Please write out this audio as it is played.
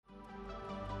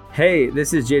Hey,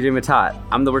 this is JJ Matat.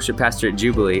 I'm the worship pastor at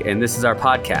Jubilee, and this is our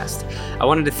podcast. I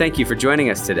wanted to thank you for joining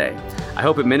us today. I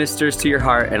hope it ministers to your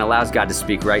heart and allows God to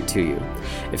speak right to you.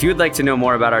 If you would like to know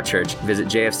more about our church, visit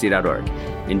jfc.org.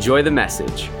 Enjoy the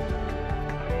message.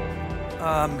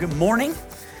 Good morning.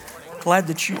 Glad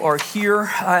that you are here.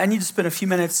 I need to spend a few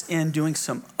minutes in doing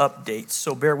some updates,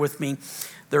 so bear with me.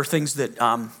 There are things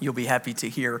that you'll be happy to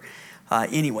hear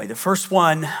anyway. The first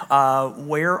one,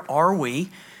 where are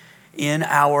we in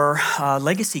our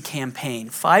legacy campaign?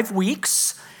 5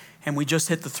 weeks, and we just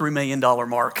hit the $3 million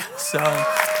mark. So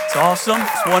it's awesome.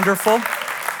 It's wonderful.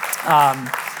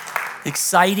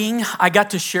 Exciting. I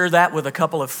got to share that with a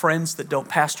couple of friends that don't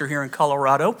pastor here in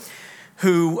Colorado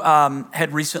who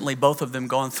had recently, both of them,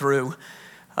 gone through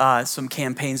some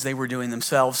campaigns they were doing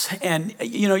themselves. And,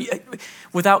 you know,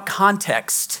 without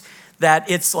context,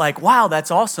 that it's like, wow,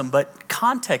 that's awesome. But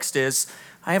context is,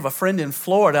 I have a friend in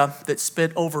Florida that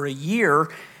spent over a year,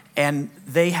 and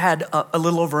they had a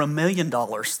little over $1 million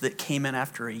that came in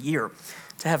after a year.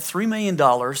 To have $3 million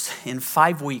in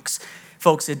 5 weeks,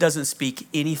 folks, it doesn't speak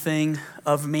anything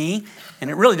of me,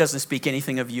 and it really doesn't speak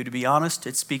anything of you, to be honest.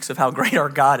 It speaks of how great our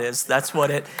God is. That's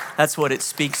what it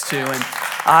speaks to. And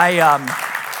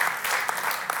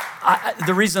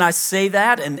the reason I say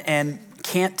that and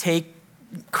can't take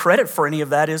credit for any of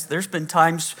that is there's been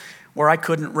times where I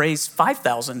couldn't raise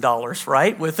 $5,000,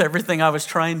 right? With everything I was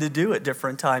trying to do at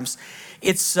different times.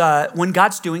 It's when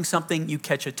God's doing something, you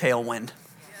catch a tailwind.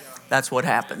 That's what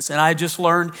happens. And I just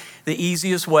learned the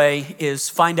easiest way is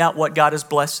find out what God is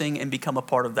blessing and become a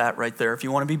part of that right there. If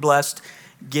you want to be blessed,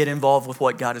 get involved with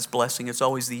what God is blessing. It's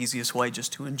always the easiest way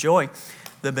just to enjoy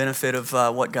the benefit of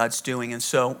what God's doing. And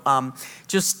so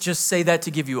just say that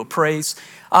to give you a praise.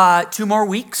 2 more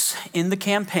weeks in the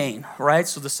campaign, right?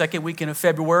 So the second weekend of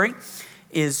February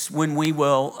is when we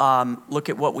will look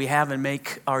at what we have and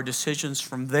make our decisions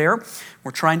from there. We're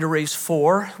trying to raise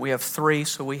 4. We have 3,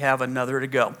 so we have another to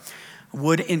go.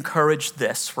 Would encourage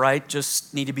this, right?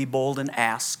 Just need to be bold and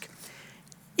ask.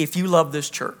 If you love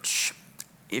this church,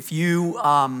 if you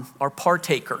are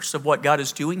partakers of what God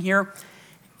is doing here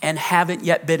and haven't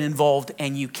yet been involved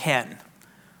and you can,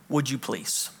 would you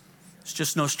please? There's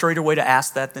just no straighter way to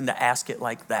ask that than to ask it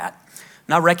like that.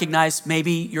 Now recognize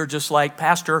maybe you're just like,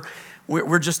 Pastor,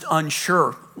 we're just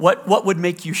unsure. What would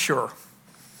make you sure?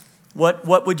 What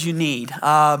would you need?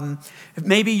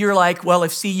 Maybe you're like, well,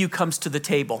 if CU comes to the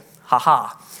table,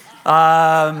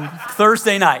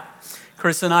 Thursday night,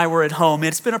 Chris and I were at home.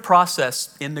 It's been a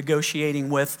process in negotiating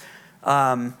with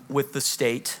the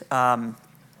state. I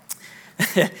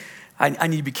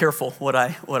need to be careful what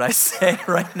I say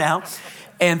right now.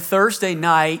 And Thursday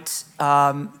night,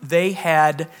 they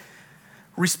had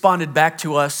responded back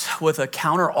to us with a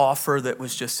counter offer that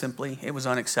was just simply, it was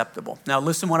unacceptable. Now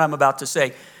listen what I'm about to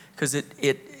say, because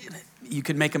you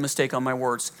could make a mistake on my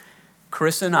words.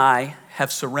 Chris and I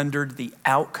have surrendered the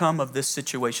outcome of this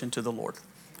situation to the Lord,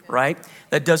 right?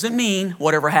 That doesn't mean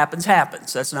whatever happens,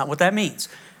 happens. That's not what that means.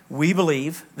 We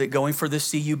believe that going for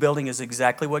this CU building is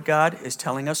exactly what God is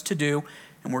telling us to do,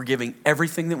 and we're giving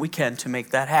everything that we can to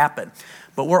make that happen.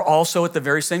 But we're also at the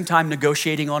very same time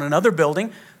negotiating on another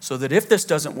building so that if this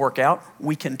doesn't work out,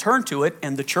 we can turn to it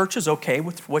and the church is okay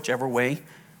with whichever way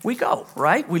we go,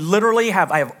 right? We literally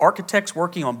I have architects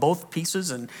working on both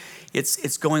pieces, and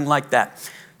it's going like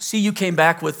that. CU came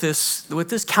back with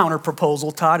this counter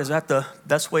proposal, Todd, is that the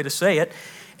best way to say it?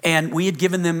 And we had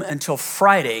given them until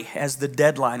Friday as the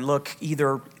deadline. Look,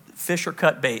 either fish or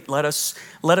cut bait. Let us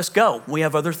go. We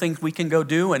have other things we can go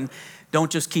do, and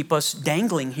don't just keep us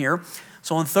dangling here.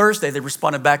 So on Thursday, they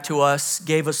responded back to us,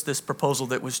 gave us this proposal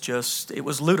that was it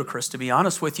was ludicrous, to be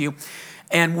honest with you.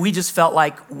 And we just felt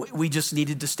like we just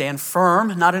needed to stand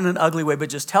firm, not in an ugly way, but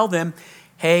just tell them,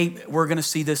 hey, we're going to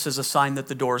see this as a sign that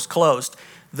the door is closed.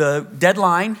 The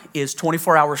deadline is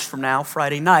 24 hours from now,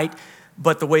 Friday night,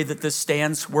 but the way that this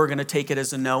stands, we're going to take it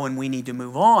as a no, and we need to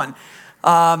move on.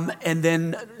 And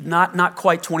then not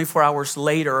quite 24 hours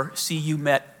later, CU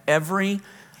met every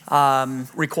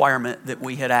requirement that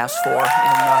we had asked for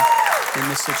in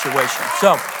this situation.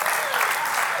 So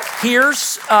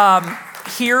here's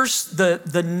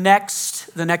the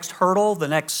next hurdle, the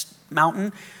next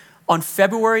mountain. On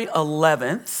February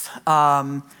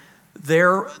 11th,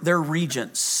 their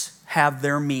regents have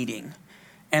their meeting.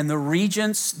 And the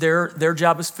regents, their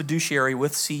job is fiduciary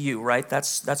with CU, right?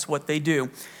 That's what they do.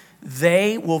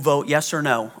 They will vote yes or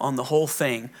no on the whole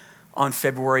thing on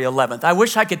February 11th. I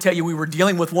wish I could tell you we were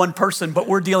dealing with one person, but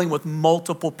we're dealing with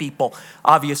multiple people,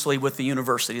 obviously with the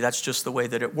university. That's just the way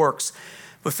that it works.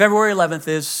 But February 11th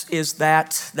is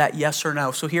that yes or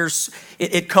no. So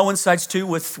it coincides too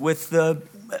with the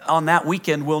on that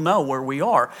weekend, we'll know where we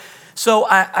are. So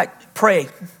I pray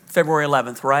February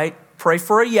 11th, right? Pray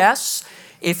for a yes.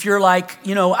 If you're like,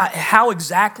 how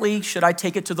exactly should I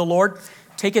take it to the Lord?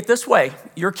 Take it this way.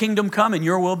 Your kingdom come and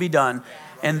your will be done.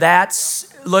 And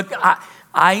that's, look,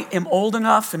 I am old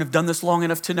enough and have done this long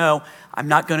enough to know I'm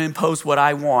not going to impose what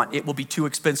I want. It will be too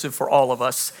expensive for all of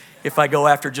us if I go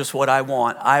after just what I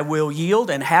want. I will yield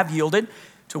and have yielded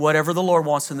to whatever the Lord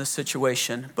wants in this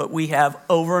situation. But we have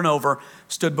over and over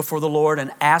stood before the Lord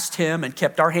and asked him and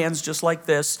kept our hands just like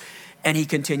this. And he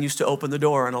continues to open the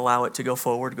door and allow it to go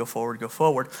forward, go forward, go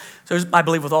forward. So I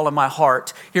believe with all of my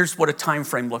heart, here's what a time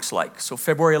frame looks like. So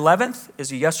February 11th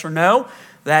is a yes or no.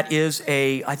 That is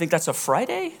I think that's a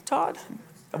Friday, Todd?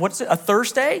 What's it, a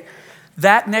Thursday?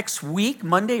 That next week,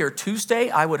 Monday or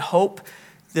Tuesday, I would hope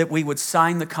that we would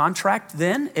sign the contract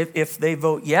then, if they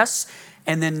vote yes.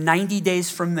 And then 90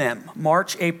 days from them,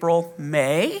 March, April,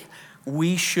 May,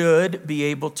 we should be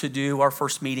able to do our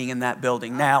first meeting in that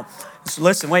building. Now, so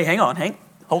listen, wait, hang on,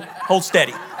 hold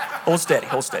steady.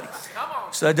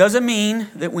 So that doesn't mean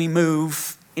that we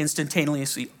move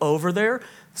instantaneously over there.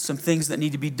 Some things that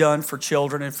need to be done for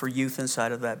children and for youth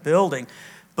inside of that building.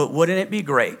 But wouldn't it be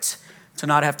great to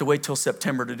not have to wait till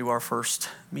September to do our first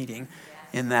meeting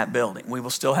in that building? We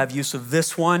will still have use of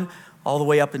this one all the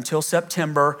way up until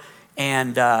September.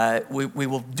 And we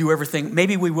will do everything.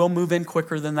 Maybe we will move in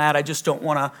quicker than that. I just don't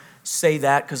want to say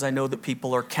that because I know that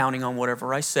people are counting on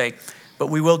whatever I say. But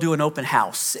we will do an open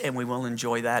house and we will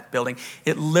enjoy that building.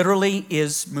 It literally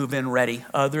is move-in ready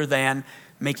other than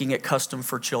making it custom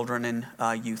for children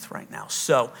and youth right now.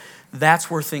 So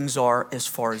that's where things are as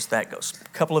far as that goes. A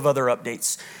couple of other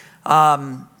updates.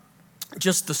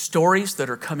 Just the stories that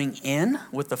are coming in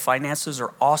with the finances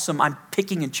are awesome. I'm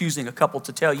picking and choosing a couple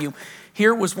to tell you.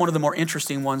 Here was one of the more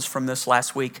interesting ones from this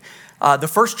last week. The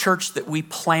first church that we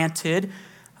planted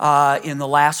in the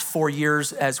last 4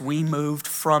 years as we moved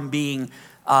from being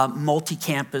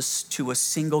multi-campus to a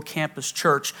single campus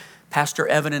church, Pastor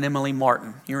Evan and Emily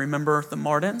Martin. You remember the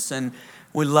Martins? And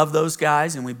we love those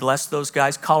guys and we bless those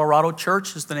guys. Colorado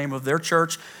Church is the name of their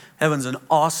church. Evan's an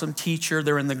awesome teacher.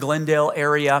 They're in the Glendale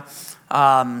area.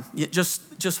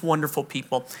 Just wonderful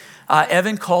people.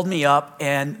 Evan called me up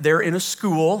and they're in a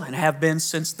school and have been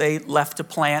since they left to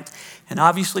plant. And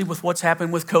obviously with what's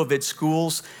happened with COVID,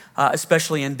 schools,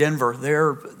 especially in Denver,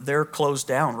 they're closed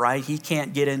down, right? He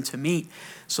can't get in to meet.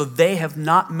 So they have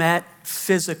not met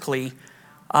physically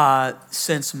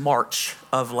since March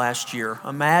of last year.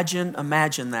 Imagine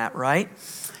that, right?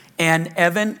 And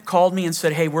Evan called me and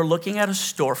said, hey, we're looking at a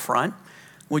storefront.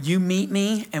 Would you meet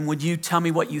me and would you tell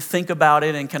me what you think about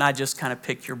it? And can I just kind of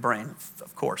pick your brain?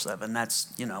 Of course, Evan,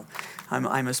 that's,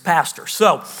 I'm his pastor.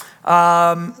 So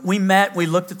we met, we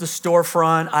looked at the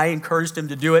storefront. I encouraged him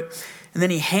to do it. And then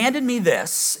he handed me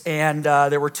this, and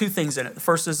there were two things in it. The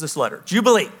first is this letter,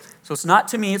 Jubilee. So it's not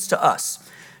to me, it's to us.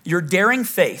 Your daring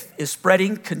faith is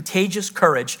spreading contagious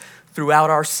courage throughout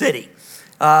our city.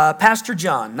 Pastor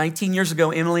John, 19 years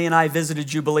ago, Emily and I visited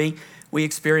Jubilee. We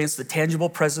experienced the tangible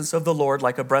presence of the Lord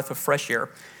like a breath of fresh air.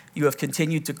 You have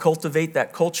continued to cultivate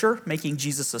that culture, making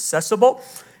Jesus accessible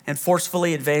and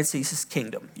forcefully advancing his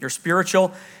kingdom. Your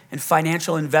spiritual and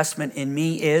financial investment in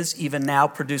me is, even now,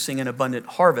 producing an abundant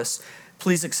harvest.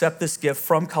 Please accept this gift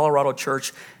from Colorado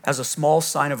Church as a small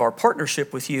sign of our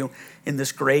partnership with you in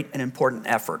this great and important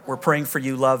effort. We're praying for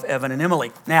you, love, Evan and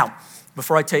Emily. Now,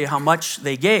 before I tell you how much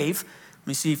they gave, let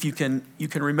me see if you can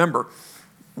remember.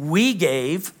 We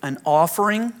gave an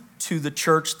offering to the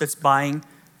church that's buying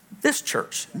this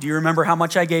church. Do you remember how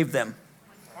much I gave them?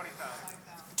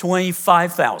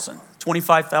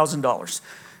 $25,000.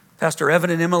 Pastor Evan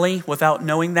and Emily, without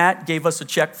knowing that, gave us a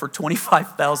check for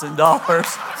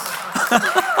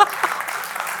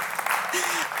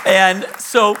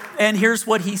 $25,000. And here's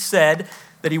what he said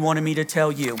that he wanted me to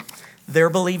tell you. They're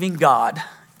believing God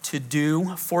to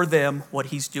do for them what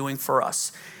he's doing for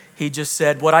us. He just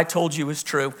said, what I told you is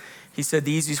true. He said,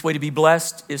 the easiest way to be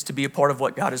blessed is to be a part of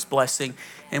what God is blessing.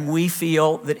 And we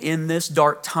feel that in this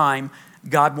dark time,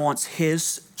 God wants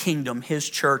his kingdom, his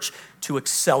church to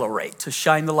accelerate, to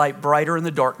shine the light brighter in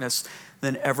the darkness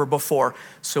than ever before.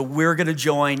 So we're going to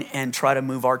join and try to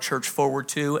move our church forward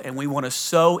too. And we want to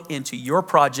sow into your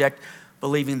project,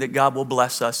 believing that God will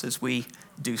bless us as we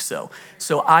do so.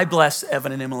 So I bless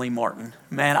Evan and Emily Martin.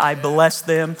 Man, I bless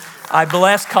them. I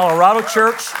bless Colorado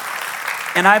Church.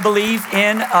 And I believe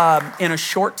in a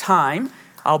short time,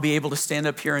 I'll be able to stand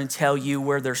up here and tell you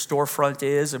where their storefront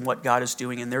is and what God is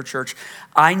doing in their church.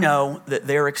 I know that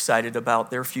they're excited about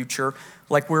their future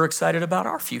like we're excited about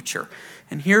our future.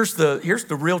 And here's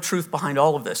the real truth behind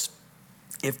all of this.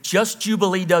 If just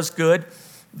Jubilee does good,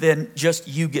 then just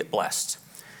you get blessed.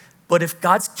 But if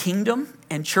God's kingdom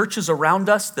and churches around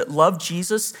us that love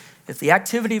Jesus, if the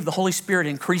activity of the Holy Spirit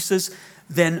increases,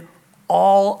 then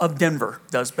all of Denver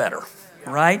does better,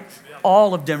 right?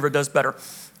 All of Denver does better.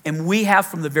 And we have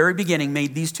from the very beginning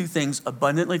made these two things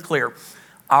abundantly clear.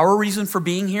 Our reason for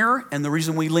being here and the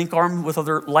reason we link arms with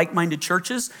other like-minded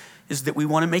churches is that we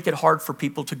want to make it hard for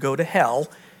people to go to hell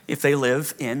if they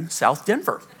live in South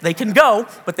Denver. They can go,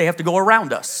 but they have to go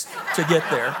around us to get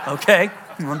there, okay?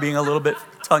 I'm being a little bit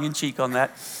tongue-in-cheek on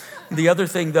that. The other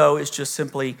thing, though, is just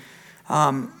simply,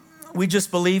 we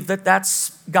just believe that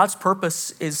that's God's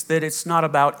purpose is that it's not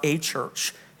about a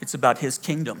church, it's about his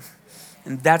kingdom.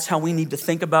 And that's how we need to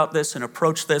think about this and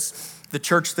approach this. The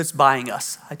church that's buying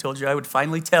us. I told you I would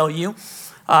finally tell you.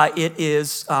 It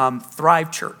is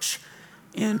Thrive Church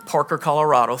in Parker,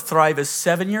 Colorado. Thrive is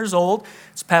 7 years old.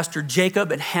 It's Pastor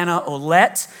Jacob and Hannah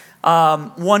Olette.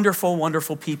 Wonderful,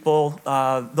 wonderful people.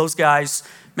 Those guys,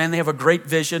 man, they have a great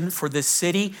vision for this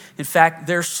city. In fact,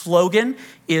 their slogan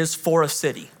is for a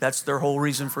city. That's their whole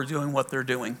reason for doing what they're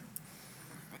doing.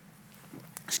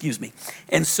 Excuse me.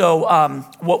 And so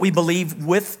what we believe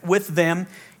with them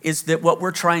is that what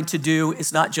we're trying to do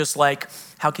is not just like,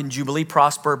 how can Jubilee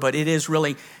prosper, but it is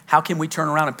really, how can we turn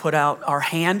around and put out our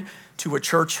hand to a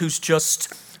church who's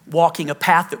just walking a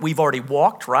path that we've already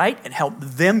walked, right? And help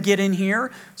them get in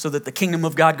here so that the kingdom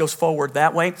of God goes forward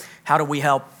that way. How do we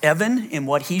help Evan in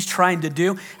what he's trying to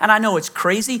do? And I know it's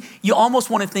crazy. You almost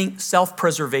want to think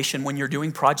self-preservation when you're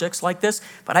doing projects like this,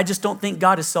 but I just don't think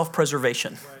God is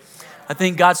self-preservation. I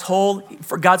think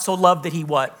for God so loved that he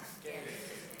what?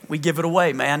 We give it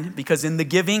away, man, because in the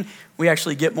giving, we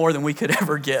actually get more than we could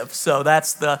ever give. So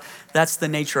that's the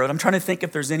nature of it. I'm trying to think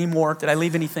if there's any more. Did I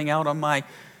leave anything out on my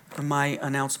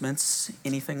announcements?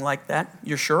 Anything like that?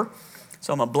 You're sure?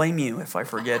 So I'm going to blame you if I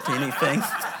forget anything.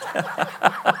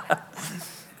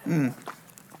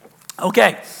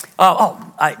 Okay.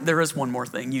 There is one more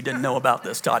thing you didn't know about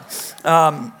this, Todd.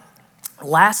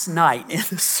 Last night in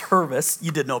the service,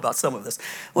 you did know about some of this.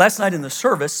 Last night in the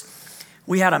service,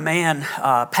 we had a man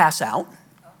pass out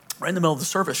right in the middle of the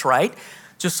service, right?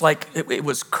 Just like it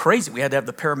was crazy. We had to have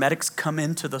the paramedics come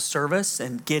into the service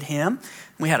and get him.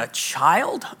 We had a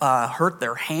child hurt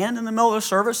their hand in the middle of the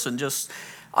service and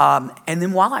and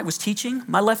then while I was teaching,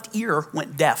 my left ear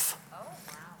went deaf.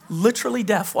 Literally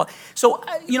deaf. So,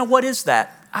 what is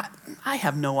that? I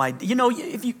have no idea.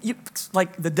 If you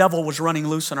like the devil was running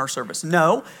loose in our service.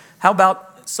 No. How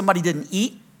about somebody didn't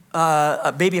eat?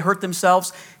 A baby hurt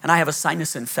themselves, and I have a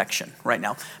sinus infection right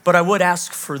now. But I would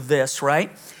ask for this,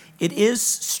 right? It is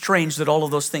strange that all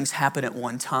of those things happen at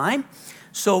one time.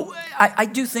 So I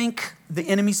do think the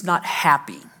enemy's not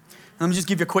happy. Let me just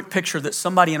give you a quick picture that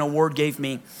somebody in a word gave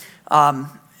me.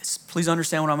 Please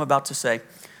understand what I'm about to say.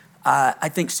 I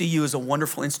think CU is a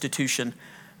wonderful institution,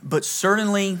 but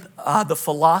certainly the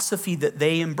philosophy that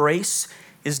they embrace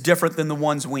is different than the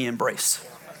ones we embrace.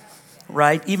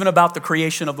 Right? Even about the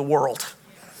creation of the world.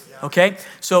 Okay?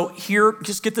 So here,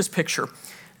 just get this picture.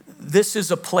 This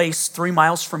is a place 3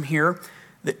 miles from here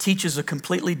that teaches a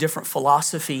completely different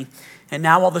philosophy. And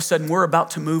now all of a sudden we're about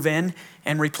to move in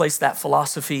and replace that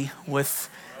philosophy with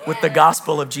the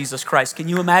gospel of Jesus Christ. Can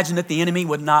you imagine that the enemy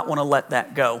would not want to let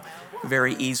that go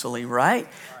very easily, right?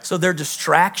 So there are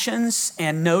distractions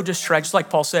and no distractions. Like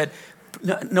Paul said,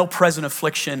 no present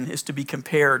affliction is to be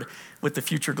compared with the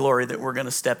future glory that we're going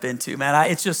to step into.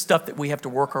 Man, it's just stuff that we have to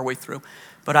work our way through.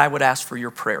 But I would ask for your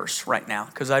prayers right now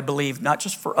because I believe not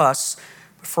just for us,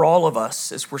 but for all of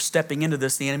us as we're stepping into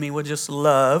this, the enemy would just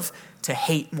love to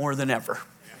hate more than ever.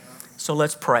 So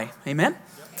let's pray. Amen?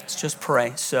 Let's just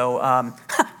pray. So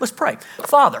let's pray.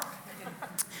 Father,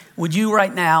 would you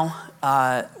right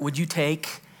now, would you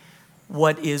take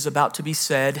what is about to be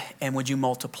said and would you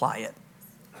multiply it?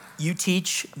 You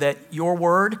teach that your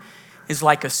word is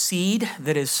like a seed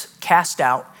that is cast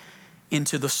out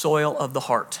into the soil of the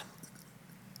heart.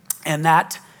 And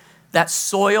that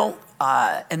soil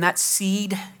and that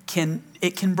seed can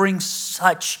bring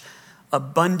such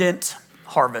abundant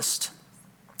harvest.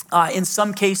 In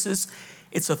some cases,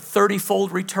 it's a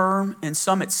 30-fold return. In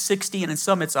some, it's 60, and in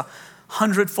some, it's a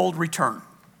 100-fold return.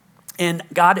 And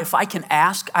God, if I can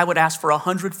ask, I would ask for a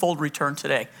 100-fold return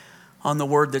today on the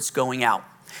word that's going out.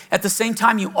 At the same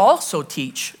time, you also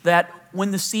teach that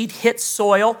when the seed hits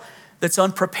soil that's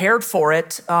unprepared for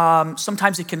it,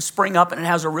 sometimes it can spring up and it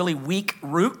has a really weak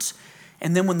root.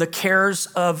 And then when the cares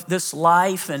of this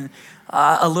life and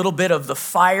a little bit of the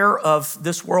fire of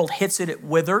this world hits it, it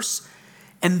withers.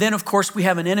 And then, of course, we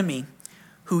have an enemy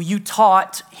who you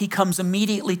taught, he comes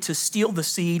immediately to steal the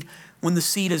seed when the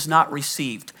seed is not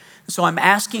received. So I'm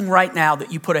asking right now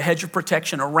that you put a hedge of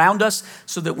protection around us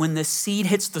so that when this seed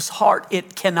hits this heart,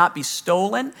 it cannot be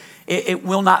stolen. It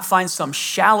will not find some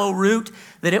shallow root,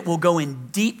 that it will go in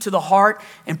deep to the heart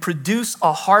and produce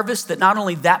a harvest that not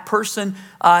only that person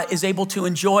is able to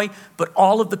enjoy, but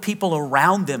all of the people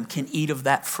around them can eat of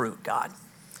that fruit, God.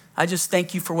 I just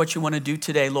thank you for what you want to do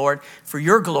today, Lord, for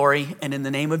your glory, and in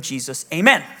the name of Jesus,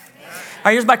 amen. All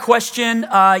right, here's my question.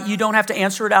 You don't have to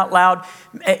answer it out loud.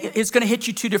 It's going to hit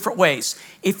you two different ways.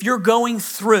 If you're going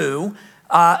through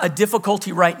a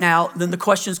difficulty right now, then the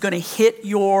question is going to hit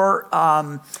your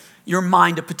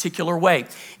mind a particular way.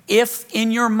 If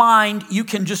in your mind you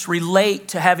can just relate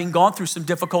to having gone through some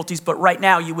difficulties, but right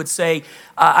now you would say,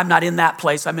 I'm not in that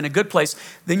place, I'm in a good place,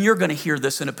 then you're going to hear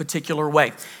this in a particular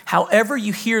way. However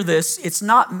you hear this, it's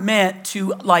not meant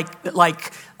to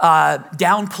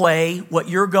downplay what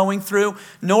you're going through,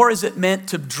 nor is it meant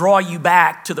to draw you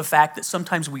back to the fact that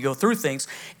sometimes we go through things.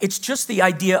 It's just the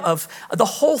idea of the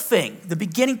whole thing. The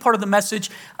beginning part of the message,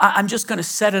 I'm just going to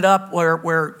set it up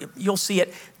where you'll see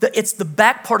it. It's the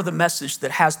back part of the message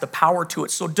that has the power to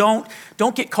it. So don't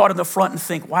get caught in the front and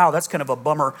think, wow, that's kind of a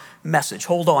bummer message.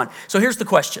 Hold on. So here's the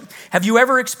question. Have you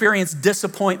ever experienced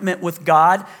disappointment with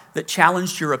God that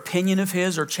challenged your opinion of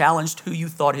his or challenged who you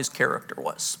thought his character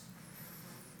was?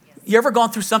 You ever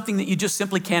gone through something that you just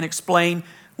simply can't explain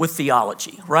with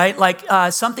theology, right? Like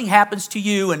something happens to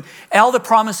you and all the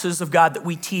promises of God that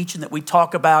we teach and that we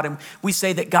talk about, and we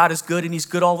say that God is good and he's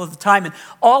good all of the time, and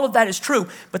all of that is true.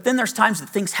 But then there's times that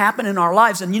things happen in our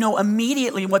lives, and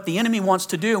immediately what the enemy wants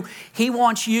to do, he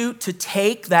wants you to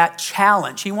take that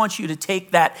challenge. He wants you to take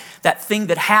that thing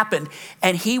that happened,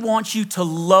 and he wants you to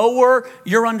lower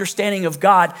your understanding of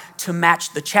God to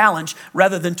match the challenge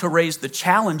rather than to raise the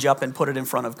challenge up and put it in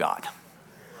front of God.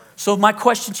 So my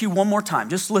question to you one more time,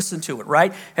 just listen to it,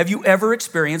 right? Have you ever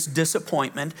experienced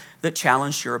disappointment that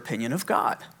challenged your opinion of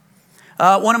God?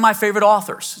 One of my favorite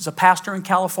authors is a pastor in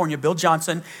California, Bill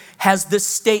Johnson, has this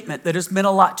statement that has meant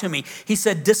a lot to me. He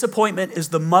said, disappointment is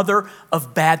the mother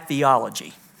of bad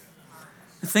theology.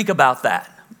 Think about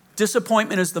that.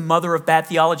 Disappointment is the mother of bad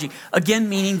theology. Again,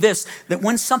 meaning this, that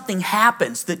when something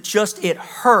happens that just it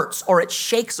hurts or it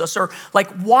shakes us, or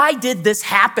like, why did this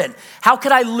happen? How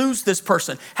could I lose this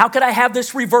person? How could I have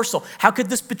this reversal? How could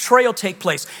this betrayal take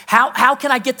place? How can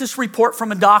I get this report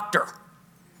from a doctor?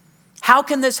 How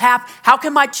can this happen? How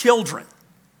can my children?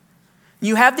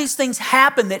 You have these things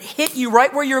happen that hit you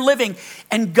right where you're living,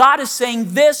 and God is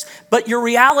saying this, but your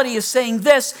reality is saying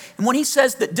this. And when he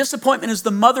says that disappointment is the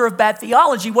mother of bad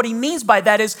theology, what he means by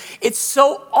that is it's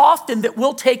so often that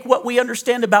we'll take what we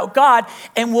understand about God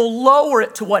and we'll lower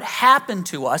it to what happened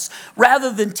to us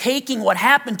rather than taking what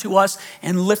happened to us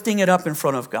and lifting it up in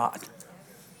front of God.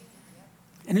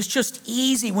 And it's just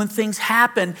easy when things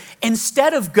happen,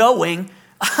 instead of going,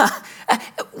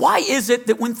 why is it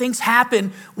that when things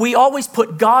happen, we always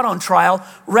put God on trial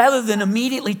rather than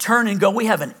immediately turn and go, we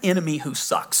have an enemy who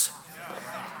sucks?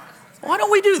 Why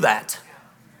don't we do that?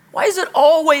 Why is it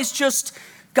always just,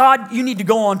 God, you need to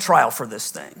go on trial for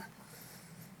this thing?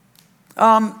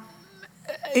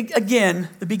 Again,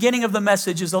 the beginning of the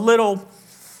message is a little,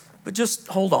 but just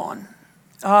hold on.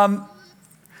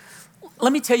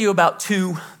 Let me tell you about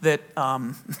two that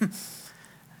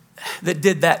that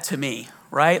did that to me.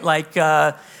 Right? Like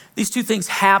these two things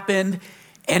happened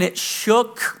and it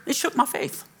shook my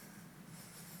faith.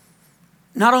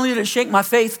 Not only did it shake my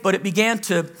faith, but it began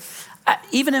to,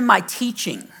 even in my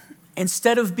teaching,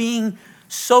 instead of being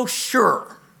so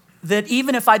sure that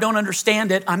even if I don't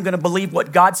understand it, I'm going to believe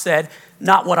what God said,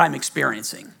 not what I'm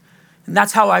experiencing. And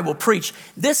that's how I will preach.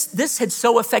 This had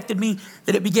so affected me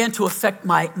that it began to affect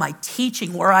my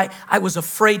teaching, where I was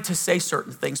afraid to say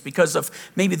certain things because of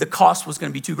maybe the cost was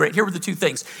going to be too great. Here were the two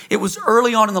things. It was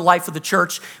early on in the life of the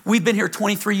church. We've been here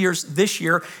 23 years this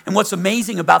year. And what's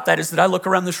amazing about that is that I look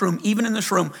around this room, even in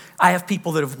this room, I have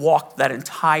people that have walked that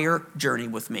entire journey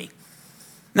with me.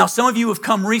 Now, some of you have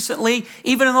come recently,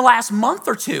 even in the last month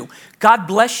or two. God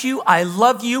bless you. I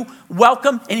love you.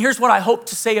 Welcome. And here's what I hope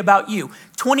to say about you.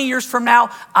 20 years from now,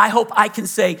 I hope I can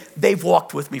say they've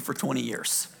walked with me for 20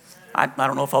 years. I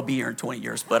don't know if I'll be here in 20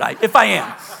 years, but if I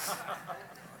am,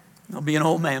 I'll be an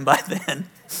old man by then.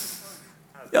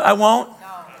 I won't?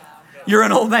 You're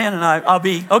an old man and I'll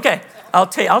be, okay, I'll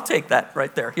take that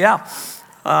right there. Yeah.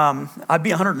 I'd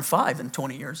be 105 in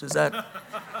 20 years. Is that...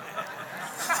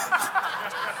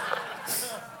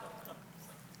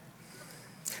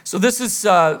 So this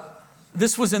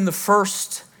was in the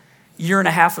first year and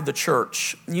a half of the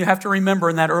church. And you have to remember,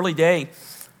 in that early day,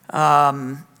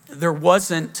 there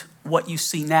wasn't what you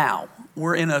see now.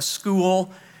 We're in a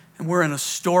school, And we're in a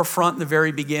storefront in the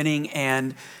very beginning,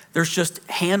 and there's just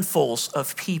handfuls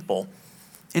of people.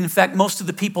 And in fact, most of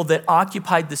the people that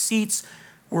occupied the seats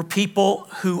were people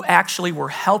who actually were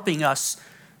helping us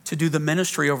to do the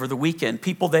ministry over the weekend.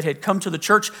 People that had come to the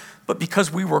church, but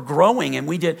because we were growing and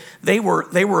they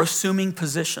were assuming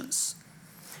positions.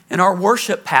 And our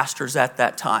worship pastors at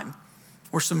that time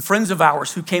were some friends of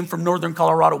ours who came from northern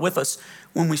Colorado with us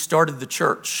when we started the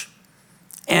church.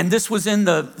 And this was in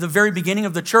the very beginning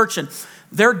of the church, and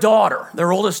their daughter,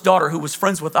 their oldest daughter, who was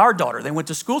friends with our daughter, they went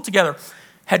to school together,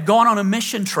 had gone on a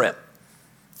mission trip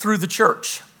through the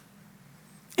church.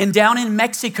 And down in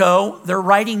Mexico, they're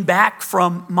riding back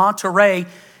from Monterrey,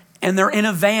 and they're in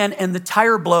a van, and the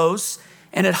tire blows,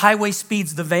 and at highway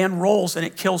speeds, the van rolls, and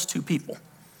it kills 2 people.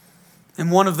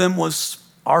 And one of them was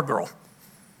our girl.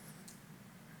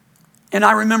 And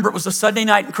I remember it was a Sunday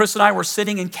night, and Chris and I were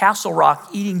sitting in Castle Rock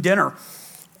eating dinner,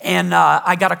 and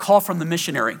I got a call from the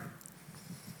missionary.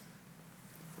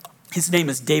 His name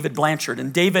is David Blanchard,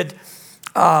 and David,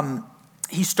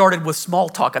 he started with small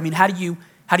talk. I mean, how do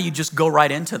you just go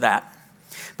right into that?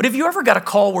 But have you ever got a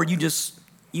call where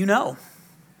you know?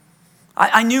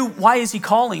 I knew, why is he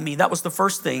calling me? That was the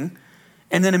first thing.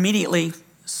 And then immediately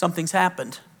something's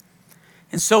happened.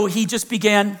 And so he just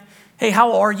began, hey,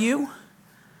 how are you?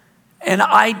 And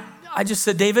I just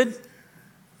said, David,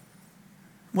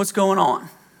 what's going on?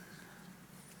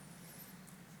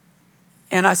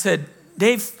 And I said,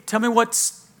 Dave, tell me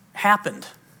what's happened.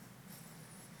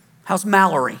 How's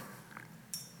Mallory?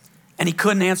 And he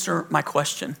couldn't answer my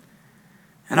question.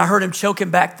 And I heard him choking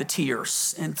back the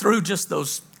tears. And through just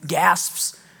those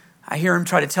gasps, I hear him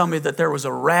try to tell me that there was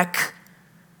a wreck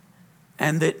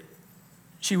and that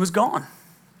she was gone.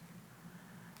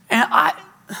 And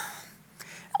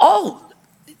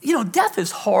death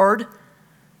is hard.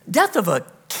 Death of a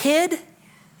kid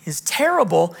is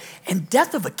terrible. And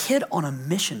death of a kid on a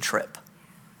mission trip.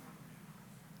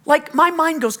 Like, my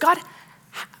mind goes, God,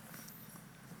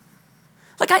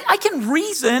 like I can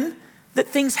reason that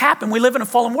things happen. We live in a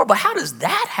fallen world, but how does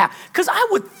that happen? Because I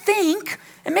would think,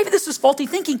 and maybe this is faulty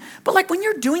thinking, but like when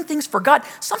you're doing things for God,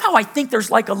 somehow I think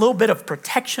there's like a little bit of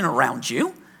protection around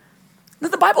you. Now,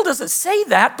 the Bible doesn't say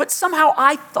that, but somehow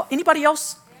I thought, anybody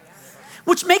else?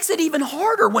 Which makes it even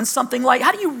harder when something like,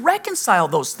 how do you reconcile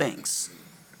those things?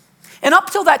 And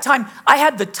up till that time, I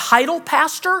had the title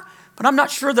pastor, but I'm not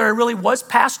sure that I really was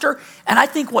pastor. And I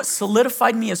think what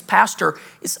solidified me as pastor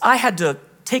is I had to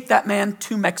take that man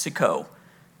to Mexico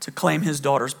to claim his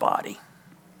daughter's body.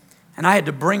 And I had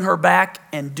to bring her back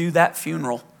and do that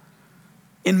funeral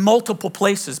in multiple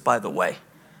places, by the way,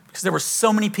 because there were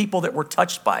so many people that were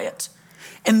touched by it.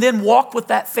 And then walk with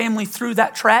that family through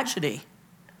that tragedy.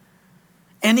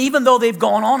 And even though they've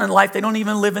gone on in life, they don't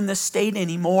even live in this state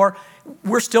anymore.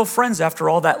 We're still friends after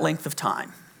all that length of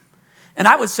time. And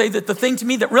I would say that the thing to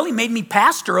me that really made me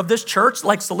pastor of this church,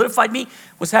 like solidified me,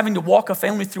 was having to walk a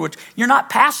family through it. You're not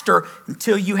pastor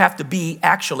until you have to be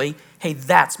actually, hey,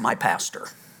 that's my pastor.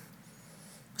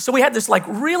 So we had this like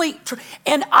really,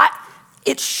 and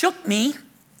it shook me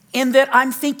in that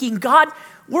I'm thinking, God,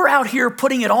 we're out here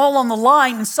putting it all on the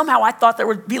line, and somehow I thought there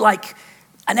would be like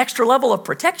an extra level of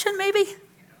protection maybe,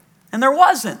 and there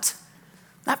wasn't.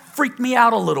 That freaked me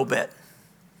out a little bit.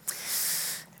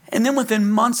 And then within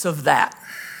months of that,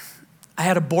 I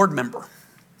had a board member,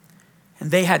 and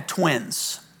they had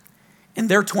twins, and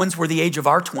their twins were the age of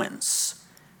our twins,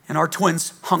 and our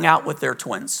twins hung out with their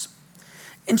twins.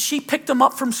 And she picked them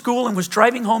up from school and was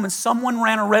driving home, and someone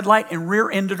ran a red light and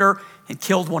rear-ended her and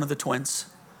killed one of the twins.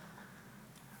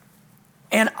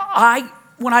 And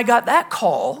when I got that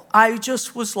call, I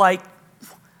just was like,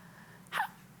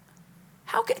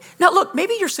 how can, now look,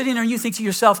 maybe you're sitting there and you think to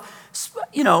yourself,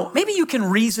 maybe you can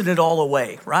reason it all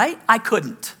away, right? I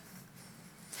couldn't.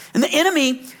 And the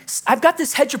enemy, I've got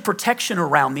this hedge of protection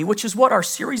around me, which is what our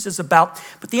series is about,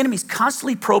 but the enemy's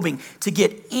constantly probing to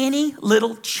get any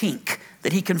little chink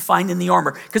that he can find in the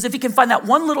armor. Because if he can find that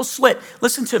one little slit,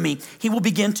 listen to me, he will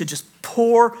begin to just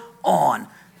pour on,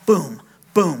 boom,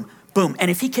 boom, boom.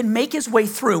 And if he can make his way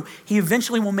through, he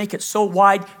eventually will make it so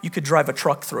wide you could drive a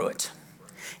truck through it.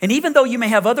 And even though you may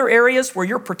have other areas where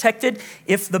you're protected,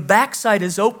 if the backside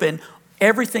is open,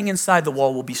 everything inside the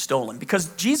wall will be stolen.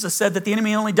 Because Jesus said that the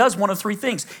enemy only does one of three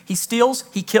things. He steals,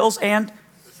 he kills, and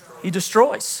he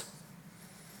destroys.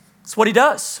 That's what he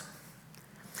does.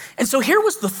 And so here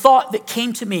was the thought that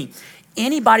came to me.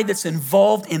 Anybody that's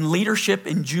involved in leadership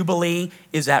in Jubilee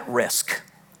is at risk.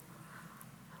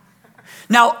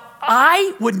 Now,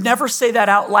 I would never say that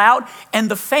out loud. And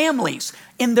the families,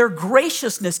 in their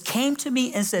graciousness, came to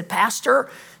me and said, Pastor,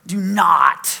 do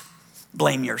not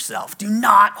blame yourself. Do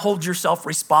not hold yourself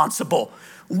responsible.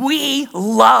 We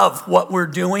love what we're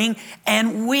doing,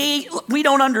 and we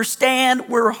don't understand.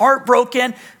 We're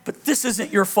heartbroken, but this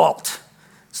isn't your fault.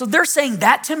 So they're saying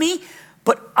that to me,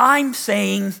 but I'm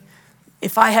saying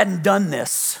if I hadn't done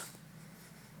this,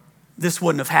 this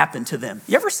wouldn't have happened to them.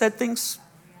 You ever said things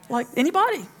like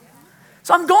anybody?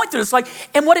 So I'm going through this,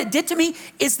 and what it did to me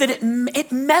is that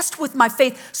it messed with my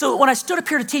faith. So when I stood up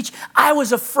here to teach, I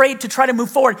was afraid to try to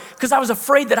move forward because I was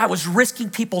afraid that I was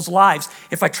risking people's lives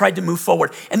if I tried to move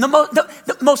forward. And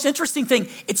the most interesting thing,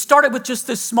 it started with just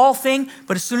this small thing,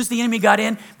 but as soon as the enemy got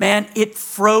in, man, it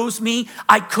froze me.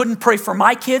 I couldn't pray for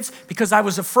my kids because I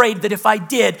was afraid that if I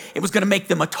did, it was going to make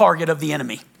them a target of the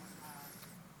enemy.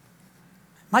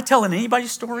 Am I telling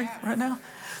anybody's story right now?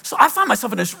 So I found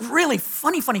myself in this really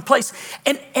funny place.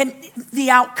 And the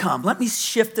outcome, let me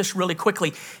shift this really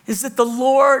quickly, is that the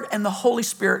Lord and the Holy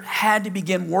Spirit had to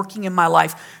begin working in my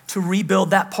life to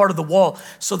rebuild that part of the wall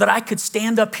so that I could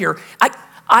stand up here.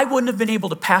 I wouldn't have been able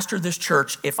to pastor this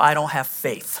church if I don't have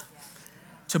faith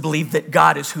to believe that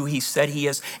God is who he said he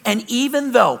is. And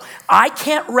even though I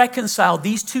can't reconcile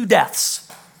these two deaths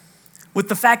with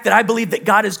the fact that I believe that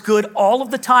God is good all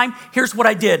of the time, here's what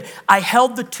I did. I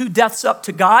held the two deaths up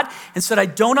to God and said, I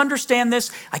don't understand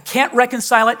this. I can't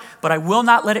reconcile it, but I will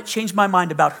not let it change my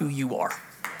mind about who you are.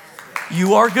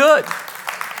 You are good.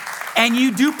 And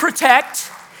you do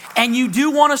protect, and you do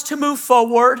want us to move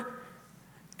forward,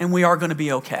 and we are going to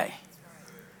be okay.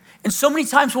 And so many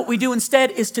times what we do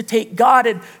instead is to take God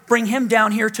and bring him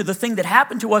down here to the thing that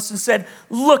happened to us and said,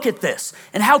 look at this.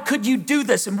 And how could you do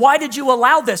this? And why did you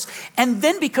allow this? And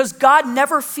then because God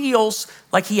never feels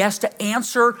like he has to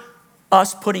answer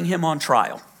us putting him on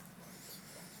trial,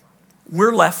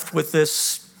 we're left with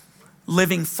this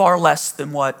living far less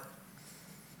than what.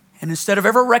 And instead of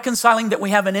ever reconciling that we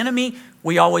have an enemy,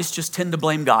 we always just tend to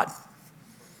blame God.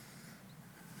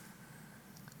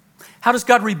 How does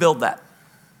God rebuild that?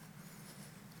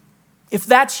 If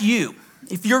that's you,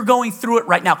 if you're going through it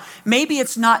right now, maybe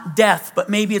it's not death, but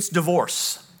maybe it's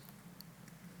divorce.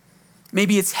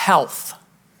 Maybe it's health.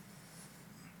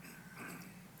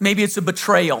 Maybe it's a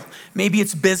betrayal. Maybe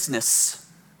it's business.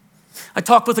 I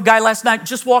talked with a guy last night,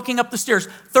 just walking up the stairs,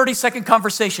 30-second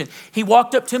conversation. He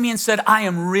walked up to me and said, I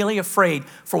am really afraid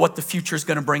for what the future is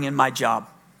going to bring in my job.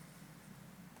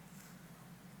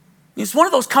 It's one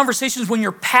of those conversations when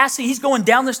you're passing, he's going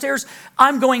down the stairs,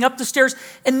 I'm going up the stairs.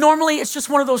 And normally it's just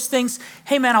one of those things,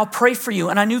 hey man, I'll pray for you.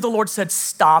 And I knew the Lord said,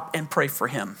 stop and pray for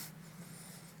him.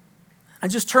 I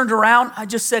just turned around. I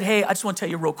just said, hey, I just want to tell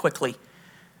you real quickly,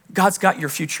 God's got your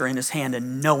future in his hand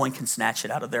and no one can snatch it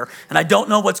out of there. And I don't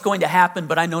know what's going to happen,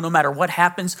 but I know no matter what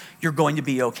happens, you're going to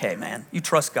be okay, man. You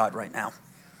trust God right now.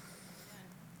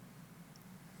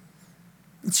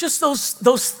 It's just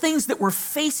those things that we're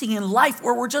facing in life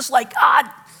where we're just like, God,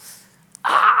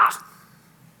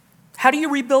 How do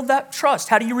you rebuild that trust?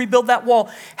 How do you rebuild that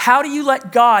wall? How do you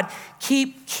let God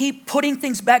keep putting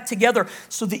things back together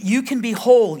so that you can be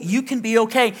whole, you can be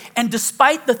okay, and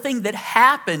despite the thing that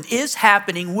happened, is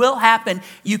happening, will happen,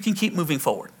 you can keep moving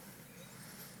forward?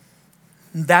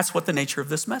 And that's what the nature of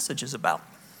this message is about.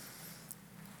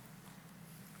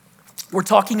 We're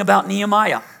talking about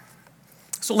Nehemiah.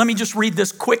 So let me just read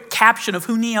this quick caption of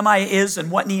who Nehemiah is and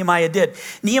what Nehemiah did.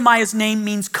 Nehemiah's name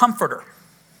means comforter.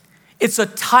 It's a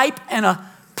type and a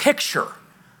picture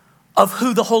of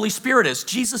who the Holy Spirit is.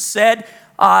 Jesus said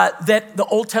that the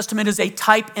Old Testament is a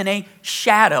type and a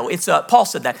shadow. Paul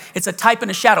said that. It's a type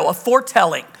and a shadow, a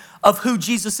foretelling of who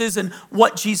Jesus is and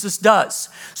what Jesus does.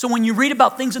 So when you read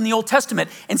about things in the Old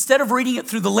Testament, instead of reading it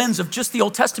through the lens of just the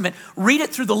Old Testament, read it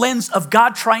through the lens of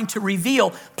God trying to reveal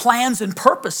plans and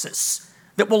purposes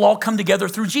that will all come together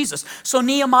through Jesus. So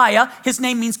Nehemiah, his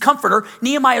name means comforter.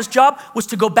 Nehemiah's job was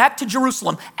to go back to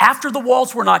Jerusalem after the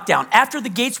walls were knocked down, after the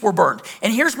gates were burned.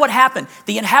 And here's what happened.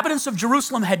 The inhabitants of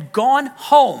Jerusalem had gone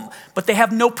home, but they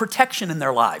have no protection in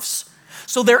their lives.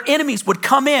 So their enemies would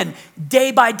come in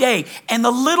day by day, and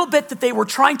the little bit that they were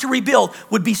trying to rebuild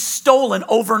would be stolen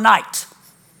overnight.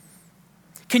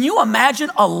 Can you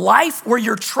imagine a life where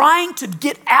you're trying to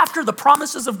get after the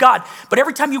promises of God, but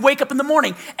every time you wake up in the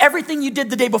morning, everything you did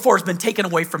the day before has been taken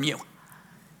away from you?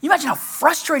 You imagine how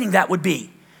frustrating that would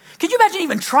be. Could you imagine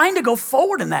even trying to go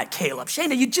forward in that, Caleb?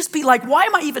 Shana, you'd just be like, why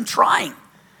am I even trying?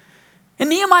 And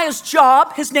Nehemiah's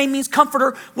job, his name means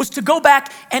comforter, was to go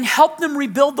back and help them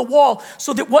rebuild the wall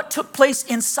so that what took place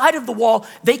inside of the wall,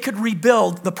 they could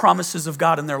rebuild the promises of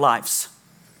God in their lives.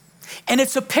 And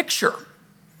it's a picture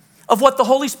of what the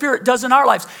Holy Spirit does in our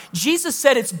lives. Jesus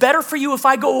said, it's better for you if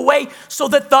I go away so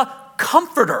that the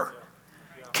comforter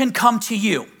can come to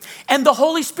you. And the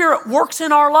Holy Spirit works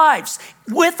in our lives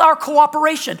with our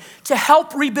cooperation to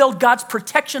help rebuild God's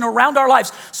protection around our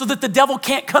lives so that the devil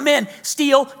can't come in,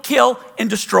 steal, kill, and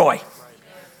destroy.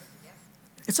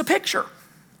 It's a picture.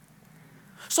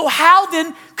 So how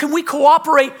then can we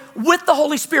cooperate with the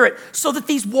Holy Spirit so that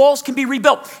these walls can be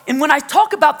rebuilt? And when I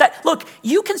talk about that, look,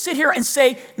 you can sit here and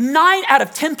say 9 out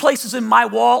of 10 places in my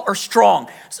wall are strong.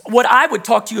 What I would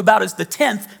talk to you about is the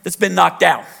 10th that's been knocked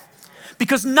down.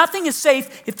 Because nothing is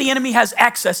safe if the enemy has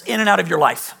access in and out of your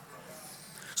life.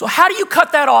 So how do you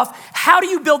cut that off? How do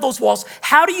you build those walls?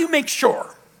 How do you make sure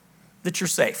that you're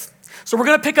safe? So we're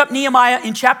going to pick up Nehemiah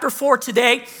in chapter 4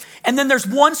 today. And then there's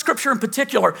one scripture in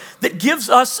particular that gives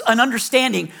us an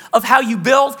understanding of how you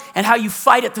build and how you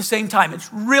fight at the same time.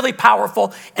 It's really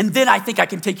powerful. And then I think I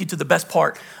can take you to the best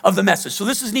part of the message. So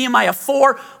this is Nehemiah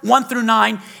 4, 1 through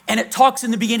 9. And it talks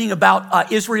in the beginning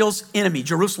about Israel's enemy,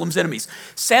 Jerusalem's enemies.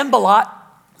 Sanballat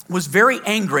was very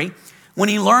angry when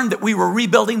he learned that we were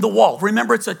rebuilding the wall.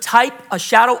 Remember, it's a type, a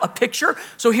shadow, a picture.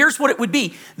 So here's what it would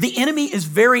be. The enemy is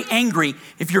very angry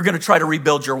if you're going to try to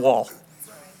rebuild your wall.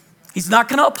 He's not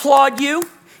going to applaud you.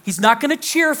 He's not going to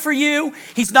cheer for you.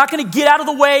 He's not going to get out of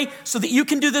the way so that you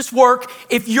can do this work.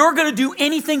 If you're going to do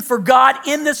anything for God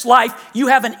in this life, you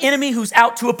have an enemy who's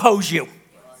out to oppose you.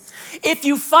 If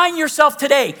you find yourself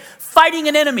today fighting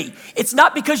an enemy, it's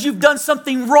not because you've done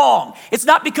something wrong. It's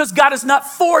not because God is not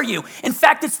for you. In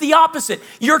fact, it's the opposite.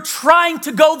 You're trying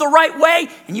to go the right way,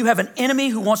 and you have an enemy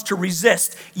who wants to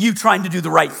resist you trying to do the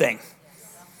right thing.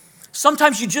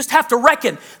 Sometimes you just have to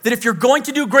reckon that if you're going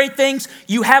to do great things,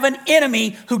 you have an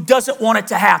enemy who doesn't want it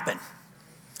to happen.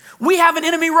 We have an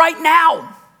enemy right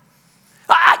now.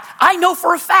 I know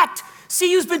for a fact,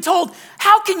 CU's been told,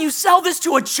 how can you sell this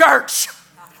to a church?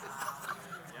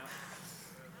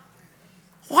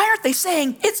 Why aren't they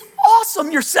saying, it's awesome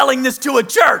you're selling this to a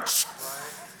church?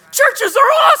 Churches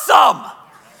are awesome.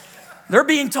 They're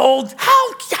being told,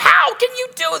 how can you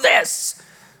do this?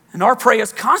 And our prayer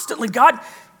is constantly, God,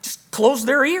 just close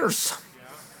their ears.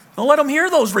 Don't let them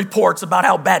hear those reports about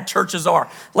how bad churches are.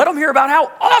 Let them hear about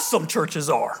how awesome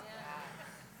churches are.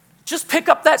 Just pick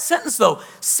up that sentence though.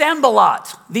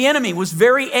 Sanballat, the enemy, was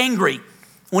very angry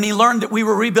when he learned that we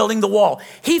were rebuilding the wall.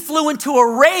 He flew into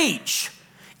a rage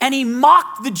and he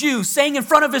mocked the Jews, saying in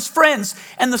front of his friends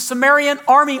and the Samaritan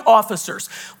army officers,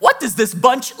 what does this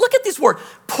bunch, look at this word,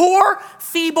 poor,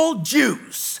 feeble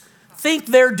Jews think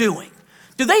they're doing?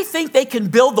 Do they think they can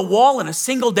build the wall in a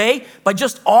single day by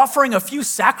just offering a few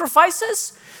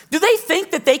sacrifices? Do they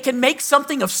think that they can make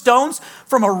something of stones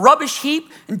from a rubbish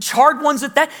heap and charred ones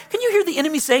at that? Can you hear the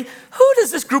enemy saying, who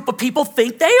does this group of people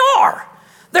think they are?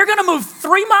 They're going to move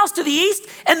 3 miles to the east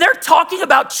and they're talking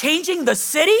about changing the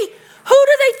city? Who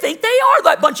do they think they are,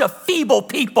 that bunch of feeble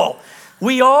people?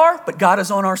 We are, but God is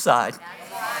on our side.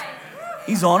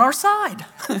 He's on our side.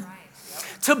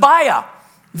 Tobiah,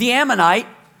 the Ammonite,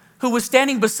 who was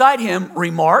standing beside him,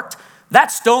 remarked,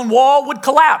 that stone wall would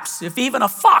collapse if even a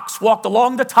fox walked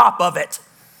along the top of it.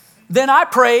 Then I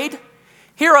prayed,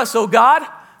 hear us, O God,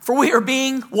 for we are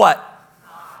being what?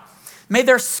 May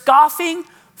their scoffing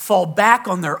fall back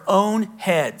on their own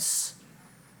heads.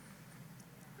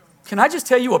 Can I just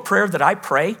tell you a prayer that I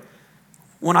pray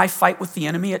when I fight with the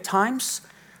enemy at times?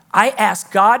 I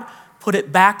ask God, put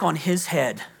it back on his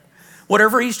head.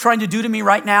 Whatever he's trying to do to me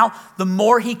right now, the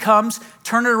more he comes,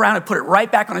 turn it around and put it right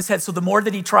back on his head. So the more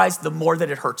that he tries, the more that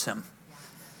it hurts him.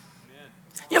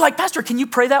 You're like, Pastor, can you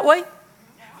pray that way?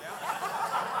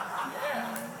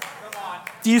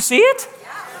 Do you see it?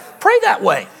 Pray that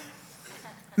way.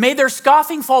 May their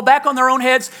scoffing fall back on their own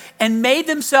heads and may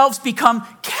themselves become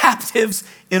captives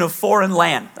in a foreign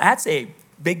land. That's a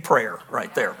big prayer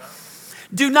right there.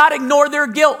 Do not ignore their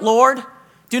guilt, Lord.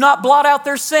 Do not blot out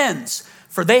their sins.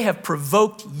 For they have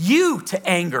provoked you to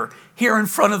anger here in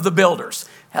front of the builders.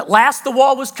 At last the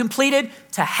wall was completed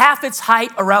to half its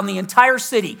height around the entire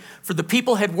city, for the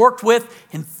people had worked with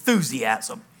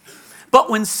enthusiasm. But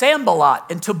when Sanballat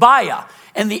and Tobiah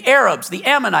and the Arabs, the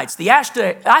Ammonites, the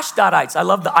Ashdodites, I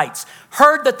love the ites,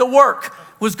 heard that the work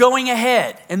was going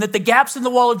ahead and that the gaps in the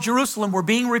wall of Jerusalem were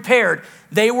being repaired,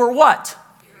 they were what?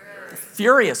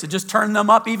 Furious. It just turned them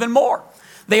up even more.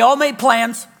 They all made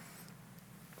plans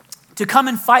to come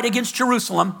and fight against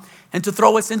Jerusalem and to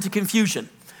throw us into confusion.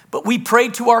 But we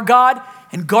prayed to our God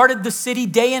and guarded the city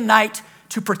day and night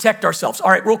to protect ourselves.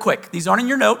 All right, real quick. These aren't in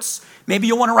your notes. Maybe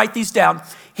you'll want to write these down.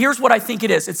 Here's what I think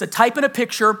it is. It's a type and a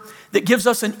picture that gives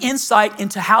us an insight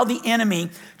into how the enemy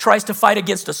tries to fight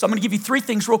against us. So I'm going to give you 3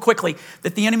 things real quickly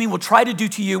that the enemy will try to do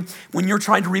to you when you're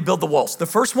trying to rebuild the walls. The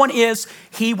first one is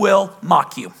he will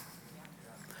mock you.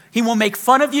 He will make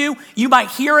fun of you. You might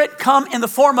hear it come in the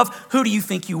form of, who do you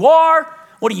think you are?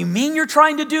 What do you mean you're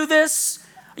trying to do this?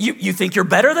 You think you're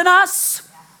better than us?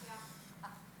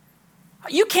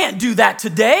 You can't do that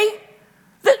today.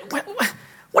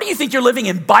 What do you think, you're living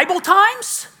in Bible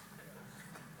times?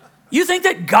 You think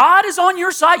that God is on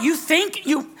your side? You think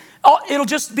it'll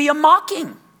just be a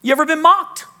mocking. You ever been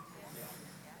mocked?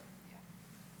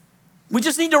 We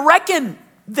just need to reckon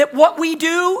that what we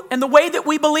do and the way that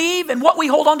we believe and what we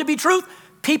hold on to be truth,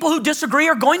 people who disagree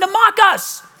are going to mock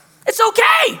us. It's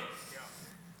okay.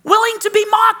 Willing to be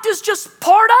mocked is just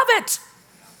part of it.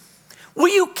 Will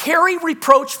you carry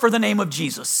reproach for the name of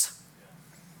Jesus?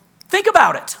 Think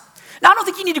about it. Now, I don't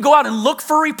think you need to go out and look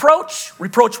for reproach.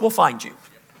 Reproach will find you.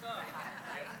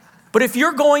 But if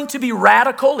you're going to be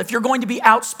radical, if you're going to be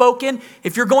outspoken,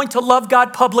 if you're going to love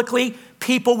God publicly,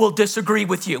 people will disagree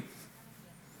with you.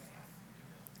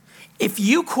 If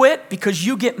you quit because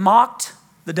you get mocked,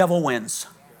 the devil wins.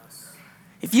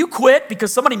 If you quit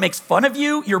because somebody makes fun of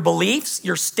you, your beliefs,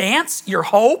 your stance, your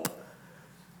hope,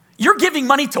 you're giving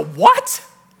money to what?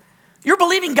 You're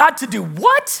believing God to do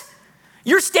what?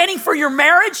 You're standing for your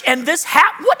marriage and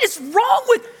what is wrong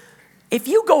with? If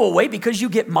you go away because you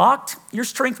get mocked, your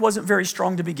strength wasn't very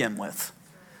strong to begin with.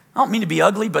 I don't mean to be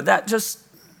ugly, but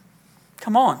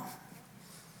come on.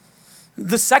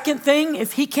 The second thing,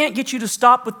 if he can't get you to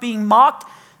stop with being mocked,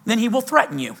 then he will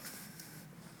threaten you.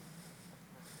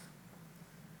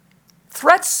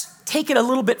 Threats take it a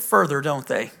little bit further, don't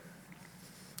they?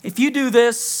 If you do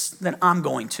this, then I'm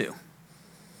going to.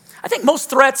 I think most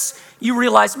threats, you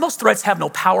realize, most threats have no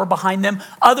power behind them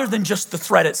other than just the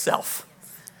threat itself.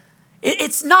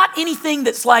 It's not anything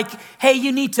that's like, hey,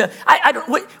 you need to,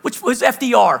 which was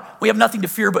FDR. We have nothing to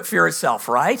fear but fear itself,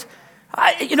 right?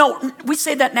 We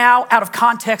say that now out of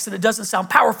context and it doesn't sound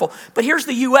powerful, but here's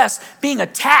the U.S. being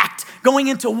attacked, going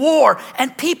into war,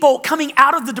 and people coming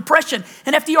out of the Depression,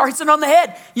 and FDR hits it on the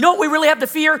head. You know what we really have to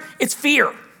fear? It's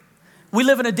fear. We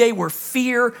live in a day where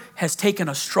fear has taken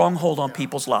a stronghold on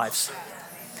people's lives.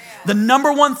 The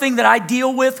number one thing that I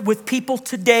deal with people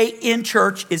today in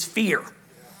church is fear.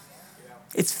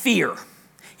 It's fear.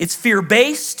 It's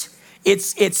fear-based.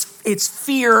 It's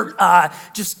fear.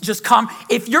 Just come.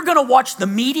 If you're going to watch the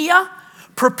media,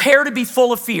 prepare to be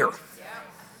full of fear.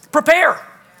 Prepare.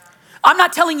 I'm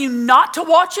not telling you not to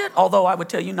watch it, although I would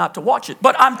tell you not to watch it.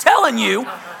 But I'm telling you,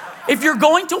 if you're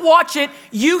going to watch it,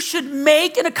 you should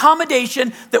make an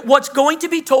accommodation that what's going to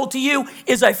be told to you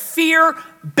is a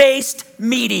fear-based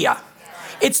media.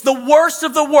 It's the worst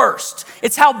of the worst.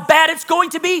 It's how bad it's going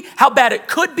to be, how bad it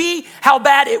could be, how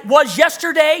bad it was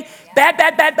yesterday.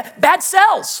 Bad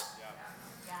sells.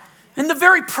 And the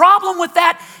very problem with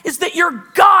that is that your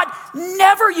God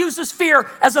never uses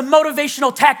fear as a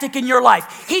motivational tactic in your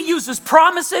life. He uses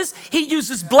promises, he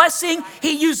uses blessing,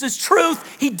 he uses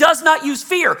truth. He does not use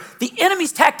fear. The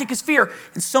enemy's tactic is fear.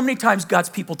 And so many times God's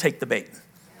people take the bait.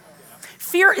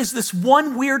 Fear is this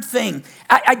one weird thing.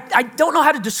 I don't know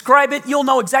how to describe it. You'll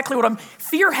know exactly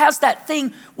fear has that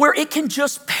thing where it can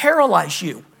just paralyze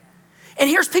you. And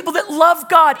here's people that love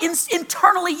God.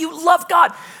 Internally, you love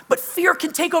God. But fear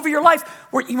can take over your life.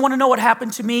 You want to know what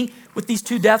happened to me with these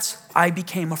two deaths? I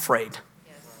became afraid.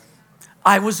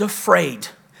 I was afraid.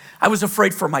 I was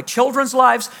afraid for my children's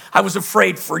lives. I was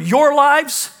afraid for your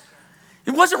lives.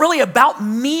 It wasn't really about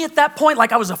me at that point.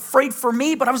 Like I was afraid for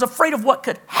me, but I was afraid of what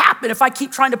could happen if I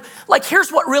keep trying to,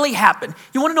 here's what really happened.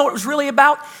 You want to know what it was really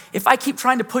about? If I keep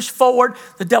trying to push forward,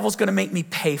 the devil's going to make me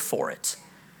pay for it.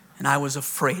 And I was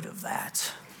afraid of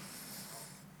that.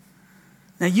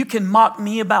 Now you can mock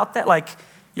me about that. Like,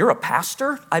 you're a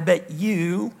pastor. I bet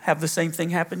you have the same thing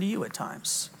happen to you at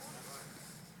times.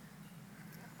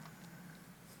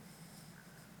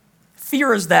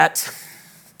 Fear is that.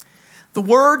 The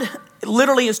word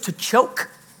literally is to choke.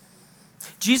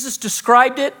 Jesus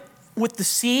described it with the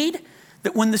seed,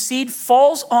 that when the seed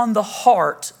falls on the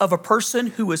heart of a person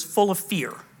who is full of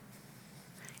fear,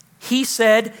 he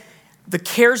said, the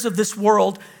cares of this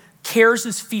world, cares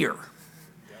is fear.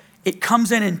 It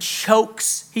comes in and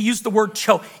chokes. He used the word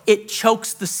choke. It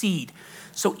chokes the seed.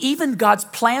 So even God's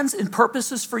plans and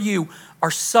purposes for you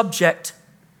are subject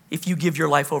if you give your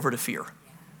life over to fear.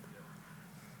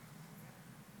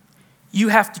 You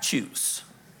have to choose.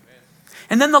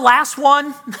 And then the last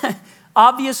one,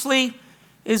 obviously,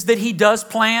 is that he does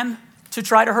plan to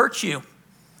try to hurt you.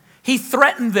 He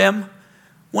threatened them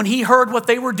when he heard what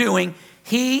they were doing.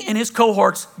 He and his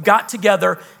cohorts got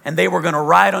together and they were going to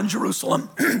ride on Jerusalem,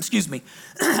 and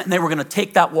they were going to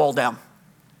take that wall down.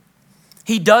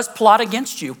 He does plot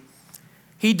against you.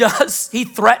 He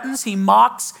threatens, he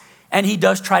mocks, and he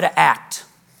does try to act.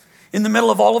 In the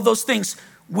middle of all of those things,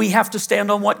 we have to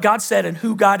stand on what God said and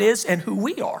who God is and who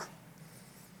we are.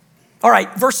 All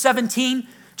right, verse 17,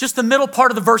 just the middle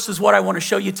part of the verse is what I want to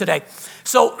show you today.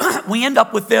 So we end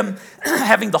up with them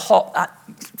having the halt.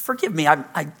 Forgive me,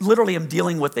 I literally am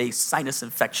dealing with a sinus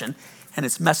infection and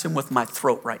it's messing with my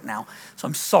throat right now. So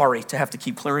I'm sorry to have to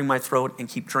keep clearing my throat and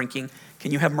keep drinking.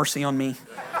 Can you have mercy on me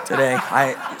today?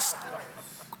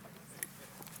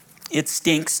 It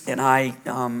stinks and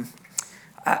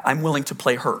I'm willing to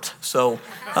play hurt. So,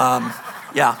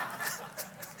 yeah.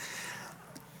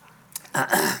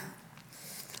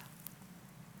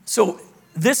 So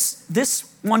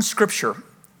this one scripture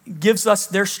gives us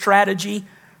their strategy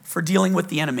for dealing with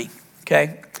the enemy,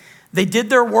 okay? They did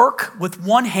their work with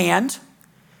one hand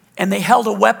and they held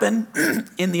a weapon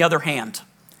in the other hand.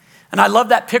 And I love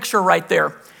that picture right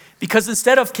there because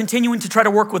instead of continuing to try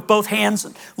to work with both hands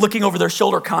and looking over their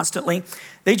shoulder constantly,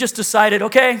 they just decided,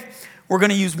 okay, we're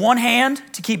gonna use one hand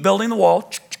to keep building the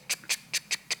wall.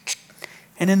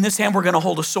 And in this hand, we're gonna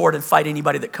hold a sword and fight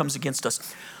anybody that comes against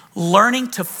us. Learning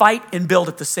to fight and build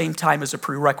at the same time is a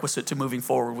prerequisite to moving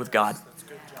forward with God.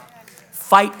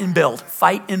 Fight and build,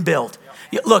 fight and build.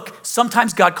 Look,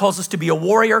 sometimes God calls us to be a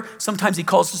warrior, sometimes he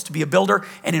calls us to be a builder,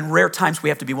 and in rare times we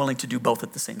have to be willing to do both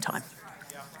at the same time.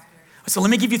 So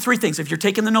let me give you three things. If you're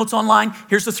taking the notes online,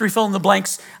 here's the three fill in the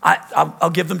blanks. I'll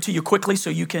give them to you quickly so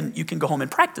you can go home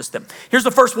and practice them. Here's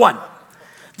the first one,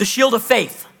 the shield of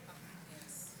faith.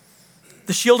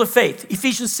 The shield of faith,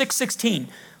 Ephesians 6:16.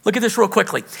 Look at this real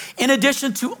quickly. In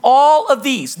addition to all of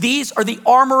these are the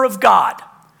armor of God.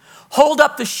 Hold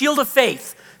up the shield of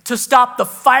faith to stop the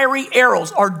fiery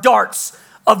arrows or darts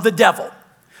of the devil.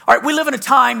 All right, we live in a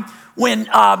time when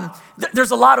there's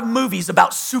a lot of movies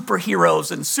about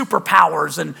superheroes and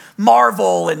superpowers and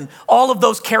Marvel and all of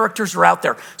those characters are out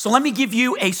there. So let me give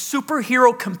you a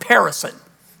superhero comparison.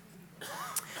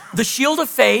 The shield of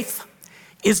faith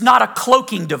is not a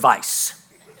cloaking device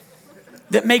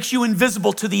that makes you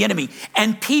invisible to the enemy.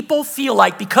 And people feel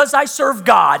like because I serve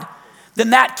God,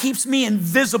 then that keeps me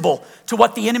invisible to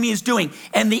what the enemy is doing.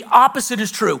 And the opposite is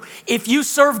true. If you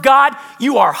serve God,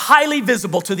 you are highly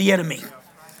visible to the enemy.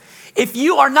 If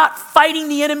you are not fighting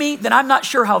the enemy, then I'm not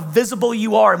sure how visible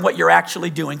you are and what you're actually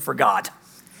doing for God.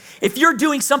 If you're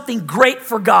doing something great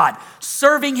for God,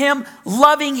 serving him,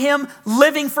 loving him,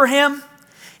 living for him,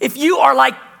 if you are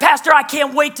like, Pastor, I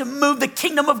can't wait to move the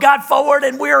kingdom of God forward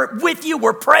and we're with you,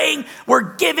 we're praying,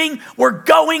 we're giving, we're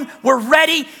going, we're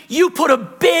ready, you put a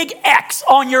big X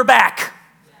on your back.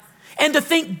 And to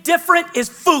think different is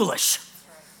foolish.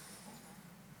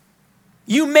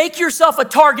 You make yourself a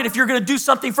target if you're gonna do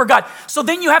something for God. So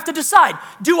then you have to decide,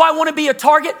 do I wanna be a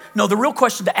target? No, the real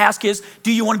question to ask is,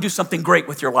 do you wanna do something great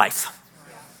with your life?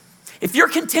 If you're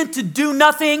content to do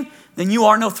nothing, then you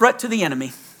are no threat to the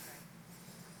enemy.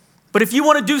 But if you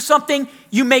want to do something,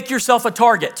 you make yourself a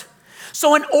target.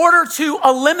 So in order to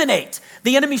eliminate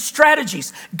the enemy's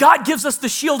strategies, God gives us the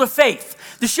shield of faith.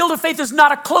 The shield of faith is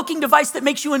not a cloaking device that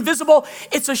makes you invisible.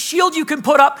 It's a shield you can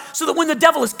put up so that when the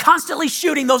devil is constantly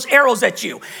shooting those arrows at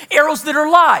you, arrows that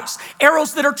are lies,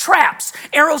 arrows that are traps,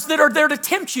 arrows that are there to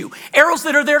tempt you, arrows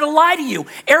that are there to lie to you,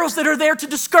 arrows that are there to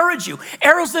discourage you,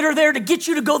 arrows that are there to get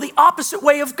you to go the opposite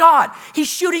way of God. He's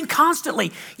shooting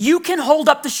constantly. You can hold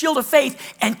up the shield of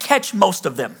faith and catch most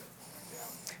of them.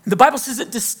 The Bible says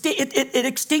it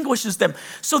extinguishes them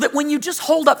so that when you just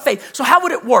hold up faith. So how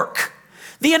would it work?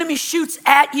 The enemy shoots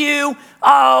at you.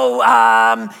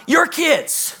 Your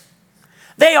kids,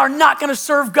 they are not going to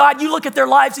serve God. You look at their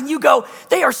lives and you go,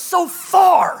 they are so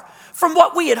far from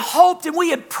what we had hoped and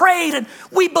we had prayed and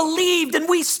we believed and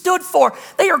we stood for.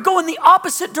 They are going the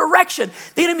opposite direction.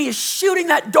 The enemy is shooting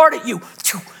that dart at you.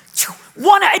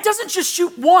 One, it doesn't just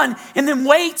shoot one and then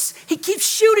waits. He keeps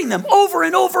shooting them over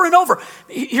and over and over.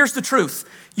 Here's the truth.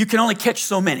 You can only catch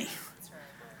so many.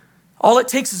 All it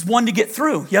takes is one to get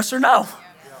through, yes or no?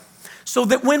 So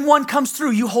that when one comes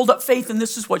through, you hold up faith and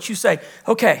this is what you say.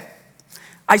 Okay,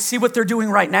 I see what they're doing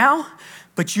right now,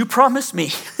 but you promised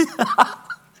me.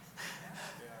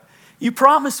 You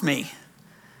promised me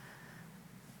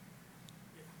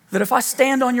that if I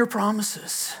stand on your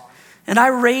promises, and I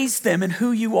raise them in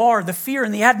who you are, the fear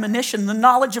and the admonition, the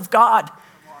knowledge of God.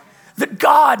 That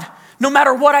God, no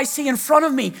matter what I see in front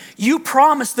of me, you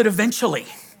promise that eventually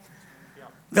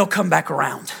they'll come back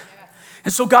around.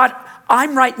 And so God,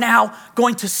 I'm right now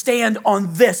going to stand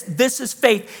on this. This is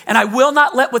faith. And I will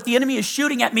not let what the enemy is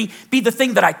shooting at me be the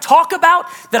thing that I talk about,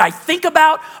 that I think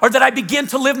about, or that I begin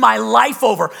to live my life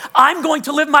over. I'm going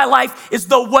to live my life as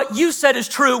though what you said is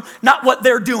true, not what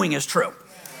they're doing is true.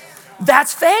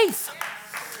 That's faith.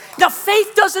 Now,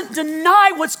 faith doesn't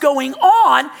deny what's going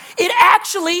on. It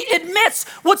actually admits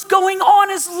what's going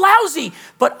on is lousy,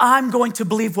 but I'm going to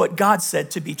believe what God said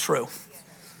to be true.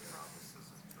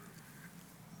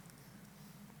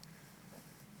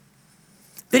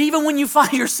 That even when you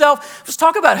find yourself, let's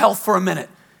talk about health for a minute.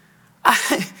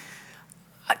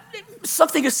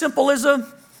 Something as simple as an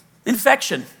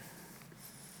infection.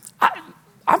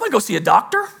 I'm gonna go see a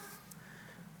doctor.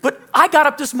 But I got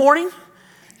up this morning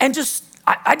and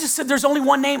I just said, there's only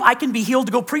one name I can be healed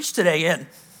to go preach today in.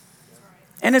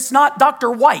 And it's not Dr.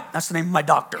 White. That's the name of my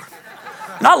doctor.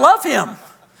 And I love him.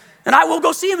 And I will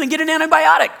go see him and get an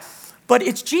antibiotic. But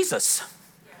it's Jesus.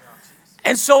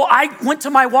 And so I went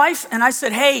to my wife and I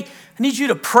said, hey, I need you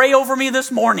to pray over me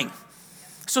this morning.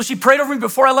 So she prayed over me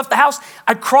before I left the house.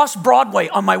 I crossed Broadway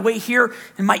on my way here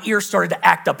and my ear started to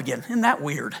act up again. Isn't that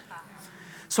weird?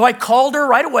 So I called her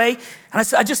right away and I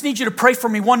said, I just need you to pray for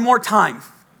me one more time.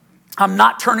 I'm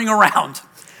not turning around.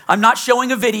 I'm not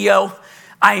showing a video.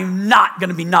 I am not going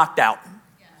to be knocked out.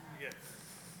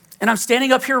 And I'm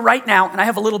standing up here right now and I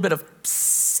have a little bit of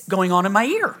psst going on in my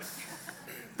ear.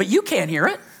 But you can't hear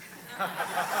it.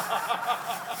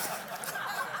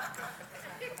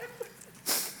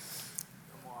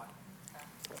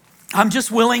 I'm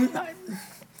just willing.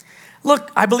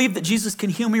 Look, I believe that Jesus can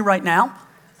heal me right now.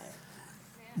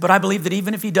 But I believe that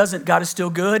even if he doesn't, God is still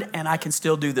good and I can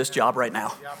still do this job right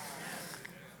now.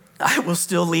 I will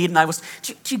still lead and I will.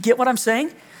 Do you get what I'm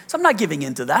saying? So I'm not giving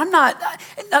into that. I'm not,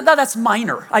 that's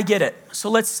minor. I get it. So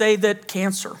let's say that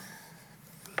cancer.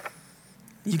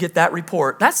 You get that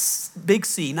report. That's big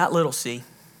C, not little c.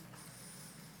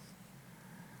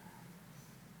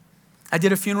 I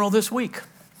did a funeral this week.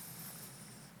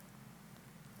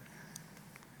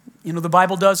 You know, the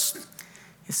Bible does,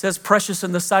 it says, precious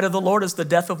in the sight of the Lord is the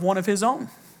death of one of his own.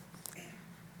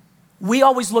 We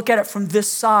always look at it from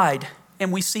this side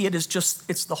and we see it as just,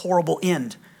 it's the horrible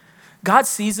end. God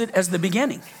sees it as the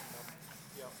beginning.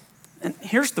 And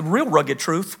here's the real rugged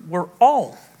truth. We're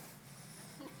all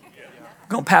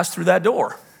going to pass through that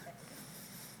door.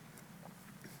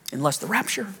 Unless the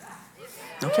rapture.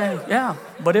 Okay, yeah.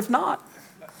 But if not.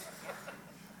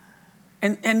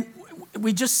 And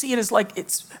we just see it as like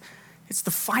it's the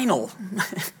final.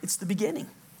 It's the beginning.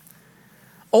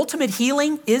 Ultimate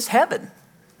healing is heaven.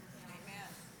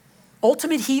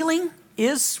 Ultimate healing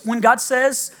is when God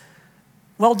says,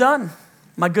 well done,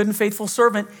 my good and faithful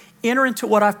servant. Enter into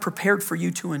what I've prepared for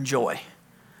you to enjoy.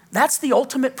 That's the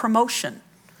ultimate promotion.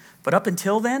 But up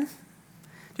until then,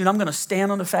 dude, I'm going to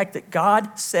stand on the fact that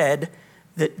God said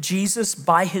that Jesus,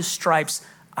 by his stripes,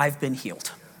 I've been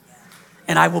healed.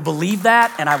 And I will believe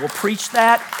that, and I will preach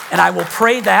that, and I will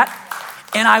pray that,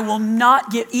 and I will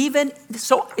not get even,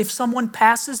 so if someone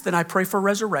passes, then I pray for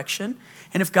resurrection.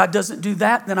 And if God doesn't do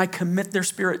that, then I commit their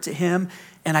spirit to him,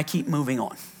 and I keep moving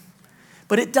on.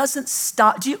 But it doesn't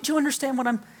stop. Do you understand what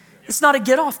it's not a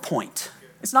get off point.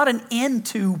 It's not an end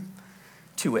to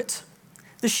it.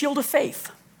 The shield of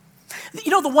faith.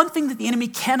 You know, the one thing that the enemy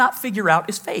cannot figure out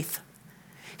is faith.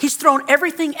 He's thrown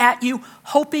everything at you,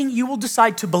 hoping you will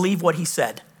decide to believe what he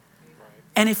said.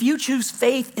 And if you choose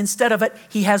faith instead of it,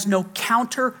 he has no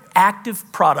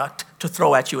counteractive product to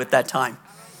throw at you at that time.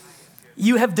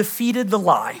 You have defeated the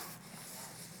lie.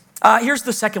 Here's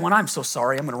the second one. I'm so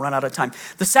sorry. I'm going to run out of time.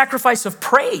 The sacrifice of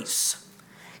praise.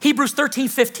 Hebrews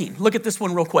 13:15. Look at this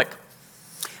one real quick.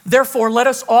 Therefore, let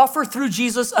us offer through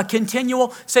Jesus a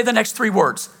continual, say the next three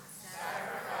words.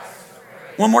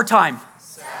 One more time.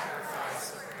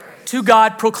 To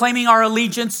God, proclaiming our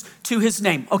allegiance to his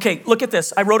name. Okay, look at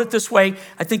this. I wrote it this way.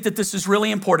 I think that this is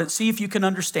really important. See if you can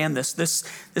understand this. This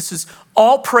is,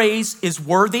 all praise is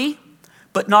worthy,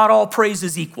 but not all praise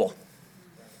is equal.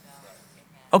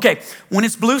 Okay, when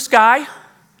it's blue sky,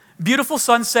 beautiful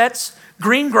sunsets,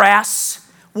 green grass,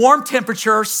 warm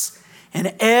temperatures,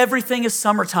 and everything is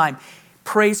summertime,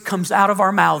 praise comes out of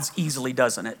our mouths easily,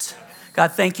 doesn't it?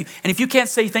 God, thank you. And if you can't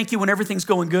say thank you when everything's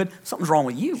going good, something's wrong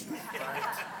with you.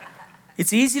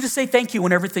 It's easy to say thank you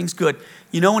when everything's good.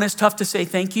 You know when it's tough to say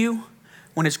thank you?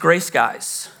 When it's gray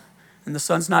skies and the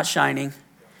sun's not shining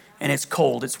and it's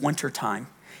cold, it's winter time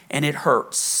and it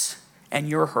hurts and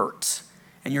you're hurt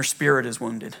and your spirit is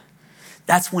wounded.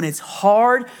 That's when it's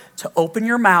hard to open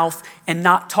your mouth and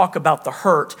not talk about the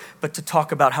hurt, but to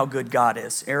talk about how good God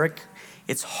is. Eric,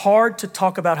 it's hard to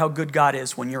talk about how good God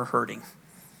is when you're hurting.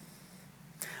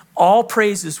 All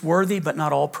praise is worthy, but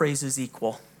not all praise is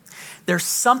equal. There's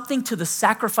something to the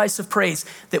sacrifice of praise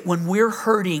that when we're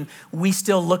hurting, we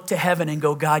still look to heaven and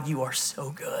go, God, you are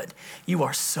so good. You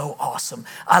are so awesome.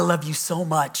 I love you so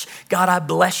much. God, I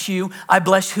bless you. I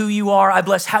bless who you are. I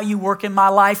bless how you work in my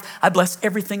life. I bless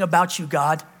everything about you,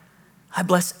 God. I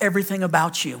bless everything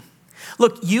about you.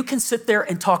 Look, you can sit there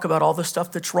and talk about all the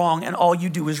stuff that's wrong, and all you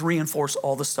do is reinforce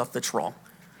all the stuff that's wrong.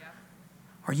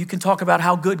 Or you can talk about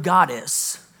how good God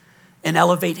is and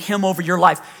elevate him over your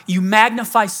life. You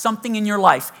magnify something in your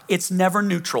life. It's never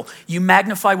neutral. You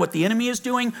magnify what the enemy is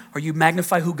doing, or you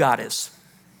magnify who God is.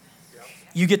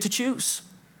 You get to choose.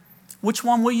 Which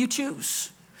one will you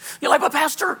choose? You're like, but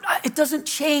Pastor, it doesn't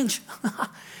change.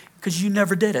 Because you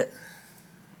never did it.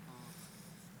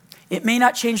 It may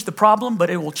not change the problem, but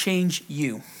it will change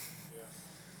you.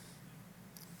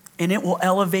 And it will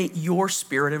elevate your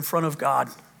spirit in front of God.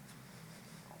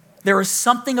 There is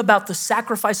something about the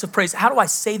sacrifice of praise. How do I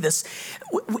say this?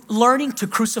 Learning to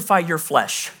crucify your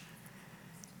flesh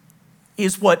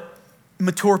is what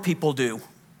mature people do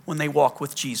when they walk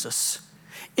with Jesus.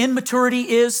 Immaturity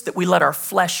is that we let our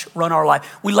flesh run our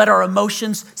life. We let our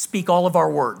emotions speak all of our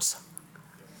words.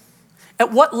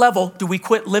 At what level do we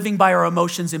quit living by our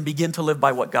emotions and begin to live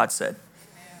by what God said?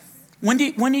 When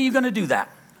are you going to do that?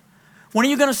 When are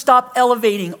you going to stop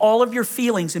elevating all of your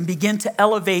feelings and begin to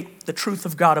elevate the truth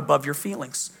of God above your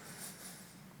feelings?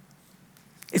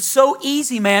 It's so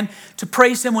easy, man, to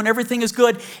praise him when everything is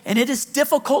good, and it is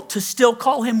difficult to still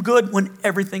call him good when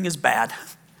everything is bad.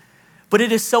 But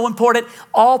it is so important.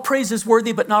 All praise is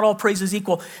worthy, but not all praise is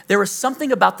equal. There is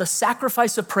something about the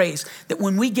sacrifice of praise that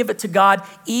when we give it to God,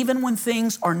 even when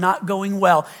things are not going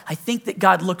well, I think that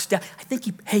God looks down.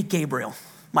 Hey, Gabriel,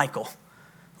 Michael,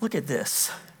 look at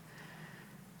this.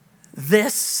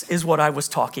 This is what I was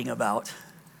talking about. Do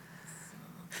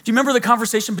you remember the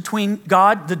conversation between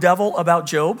God, the devil, about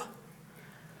Job?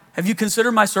 Have you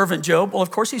considered my servant Job? Well,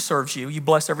 of course he serves you. You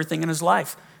bless everything in his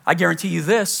life. I guarantee you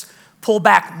this. Pull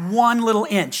back one little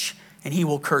inch and he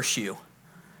will curse you.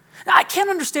 Now, I can't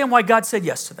understand why God said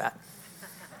yes to that.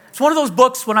 It's one of those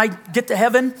books when I get to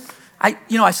heaven, I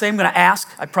say I'm going to ask.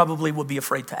 I probably would be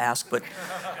afraid to ask, but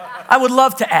I would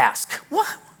love to ask. What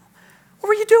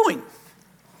were you doing?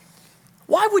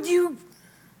 Why would you?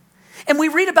 And we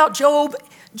read about Job.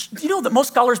 You know that most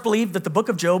scholars believe that the book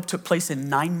of Job took place in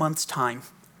 9 months' time.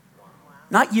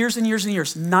 Not years and years and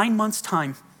years, 9 months'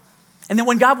 time. And then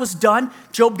when God was done,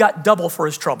 Job got double for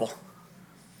his trouble.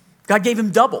 God gave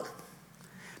him double.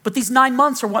 But these 9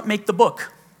 months are what make the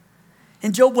book.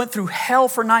 And Job went through hell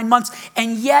for 9 months.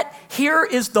 And yet here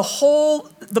is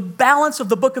the balance of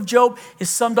the book of Job is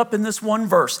summed up in this one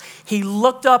verse. He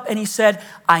looked up and he said,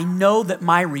 I know that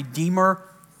my Redeemer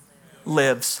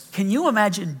lives. Can you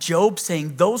imagine Job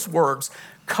saying those words,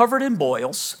 covered in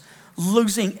boils,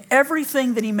 losing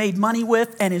everything that he made money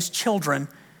with, and his children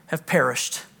have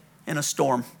perished in a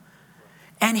storm?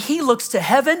 And he looks to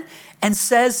heaven and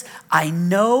says, I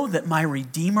know that my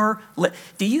Redeemer lives.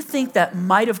 Do you think that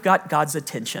might have got God's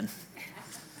attention?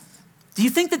 Do you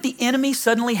think that the enemy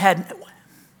suddenly had,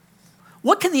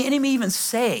 what can the enemy even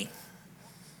say?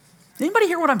 Anybody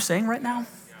hear what I'm saying right now?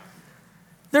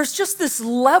 There's just this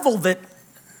level that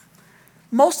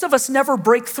most of us never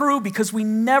break through because we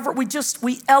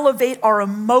elevate our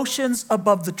emotions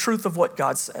above the truth of what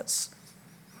God says.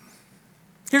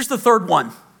 Here's the third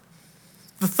one.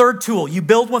 The third tool. You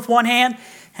build with one hand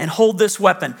and hold this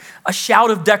weapon. A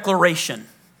shout of declaration.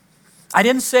 I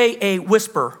didn't say a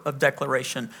whisper of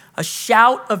declaration. A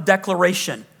shout of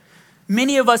declaration.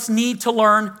 Many of us need to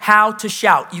learn how to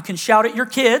shout. You can shout at your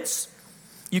kids.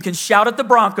 You can shout at the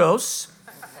Broncos.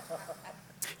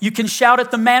 You can shout at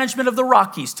the management of the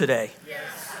Rockies today.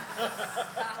 Yes.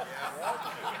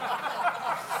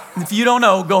 If you don't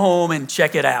know, go home and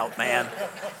check it out, man.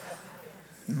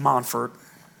 Montfort.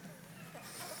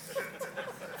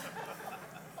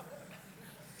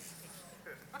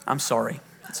 I'm sorry.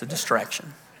 It's a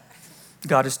distraction.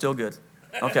 God is still good.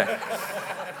 Okay.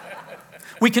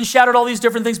 We can shout at all these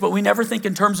different things, but we never think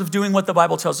in terms of doing what the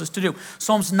Bible tells us to do.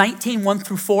 Psalms 19,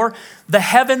 1-4. The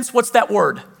heavens, what's that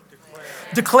word?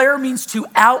 Declare means to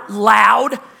out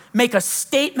loud make a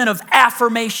statement of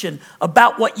affirmation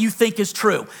about what you think is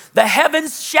true. The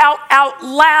heavens shout out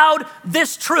loud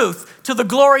this truth to the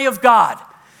glory of God.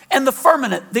 And the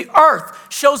firmament, the earth,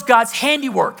 shows God's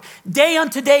handiwork. Day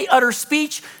unto day utters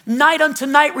speech. Night unto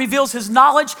night reveals his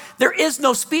knowledge. There is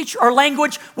no speech or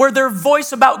language where their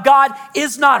voice about God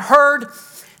is not heard.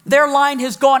 Their line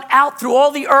has gone out through all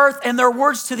the earth and their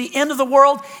words to the end of the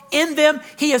world. In them,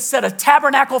 he has set a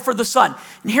tabernacle for the sun.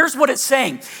 And here's what it's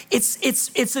saying.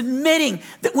 It's admitting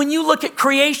that when you look at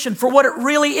creation for what it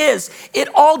really is, it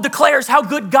all declares how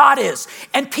good God is.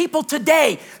 And people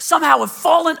today somehow have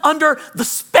fallen under the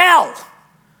spell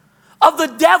of the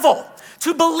devil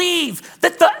to believe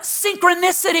that the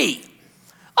synchronicity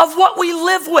of what we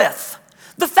live with,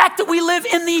 the fact that we live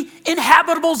in the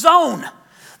inhabitable zone,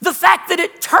 The fact that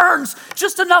it turns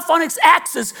just enough on its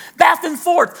axis back and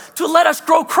forth to let us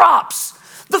grow crops.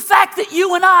 The fact that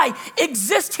you and I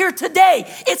exist here today,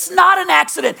 it's not an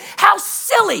accident. How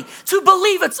silly to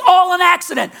believe it's all an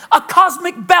accident. A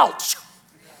cosmic belch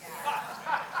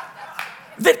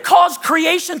that caused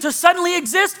creation to suddenly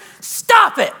exist.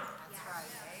 Stop it.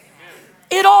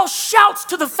 It all shouts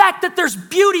to the fact that there's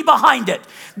beauty behind it.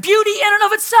 Beauty in and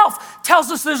of itself tells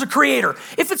us there's a creator.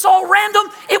 If it's all random,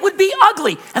 it would be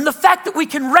ugly. And the fact that we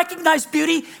can recognize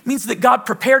beauty means that God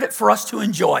prepared it for us to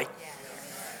enjoy.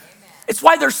 It's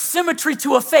why there's symmetry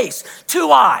to a face.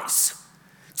 2 eyes,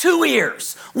 2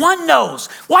 ears, 1 nose.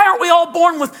 Why aren't we all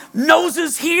born with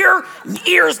noses here and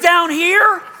ears down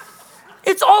here?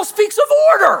 It all speaks of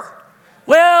order.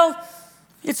 Well,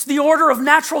 it's the order of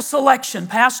natural selection,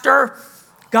 Pastor.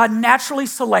 God naturally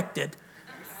selected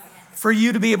for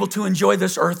you to be able to enjoy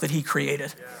this earth that he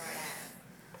created.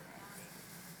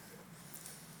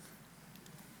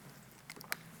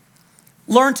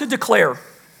 Learn to declare.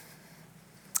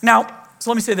 Now, so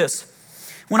let me say this.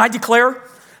 When I declare,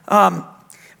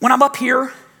 when I'm up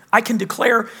here, I can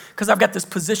declare because I've got this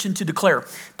position to declare.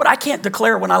 But I can't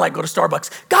declare when I go to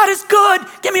Starbucks. God is good.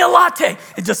 Give me a latte.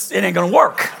 It ain't going to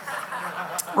work.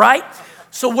 Right?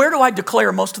 So where do I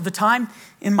declare most of the time?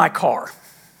 In my car.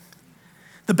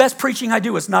 The best preaching I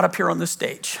do is not up here on this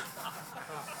stage.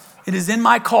 It is in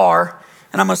my car,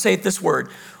 and I'm going to say it this word.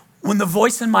 When the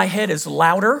voice in my head is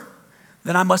louder,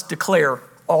 then I must declare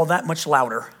all that much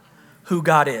louder who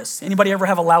God is. Anybody ever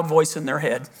have a loud voice in their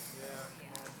head?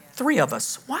 3 of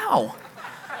us. Wow.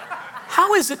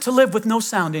 How is it to live with no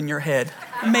sound in your head?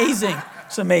 Amazing.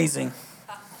 It's amazing.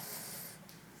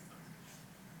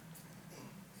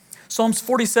 Psalms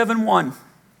 47:1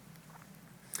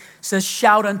 says,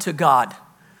 shout unto God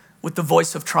with the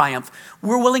voice of triumph.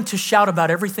 We're willing to shout about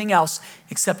everything else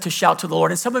except to shout to the Lord.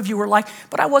 And some of you were like,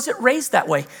 but I wasn't raised that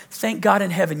way. Thank God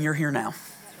in heaven you're here now.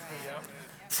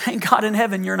 Thank God in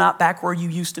heaven you're not back where you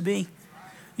used to be.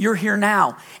 You're here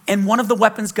now. And one of the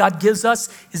weapons God gives us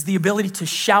is the ability to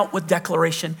shout with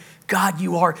declaration. God,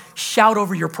 you are. Shout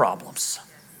over your problems.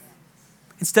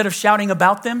 Instead of shouting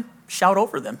about them, shout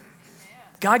over them.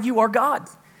 God, you are God.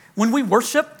 When we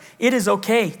worship, it is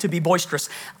okay to be boisterous.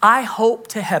 I hope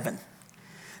to heaven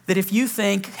that if you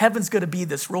think heaven's going to be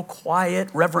this real quiet,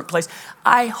 reverent place,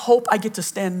 I hope I get to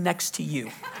stand next to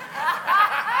you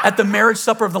at the marriage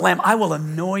supper of the Lamb. I will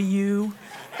annoy you.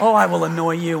 Oh, I will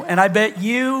annoy you. And I bet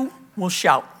you will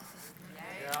shout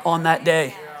on that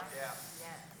day.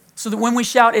 So that when we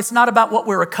shout, it's not about what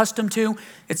we're accustomed to.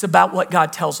 It's about what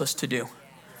God tells us to do.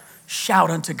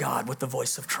 Shout unto God with the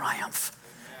voice of triumph.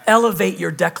 Elevate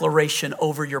your declaration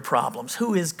over your problems.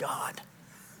 Who is God?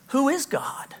 Who is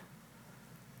God?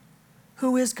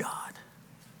 Who is God?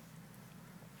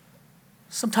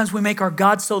 Sometimes we make our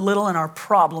God so little and our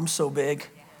problem so big.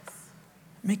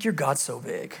 Make your God so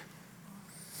big.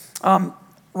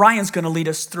 Ryan's going to lead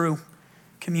us through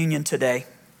communion today.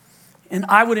 And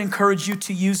I would encourage you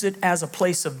to use it as a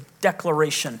place of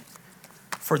declaration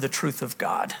for the truth of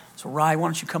God. So Ryan, why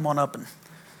don't you come on up and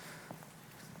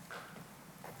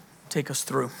take us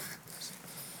through.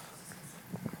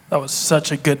 That was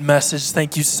such a good message.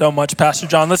 Thank you so much, Pastor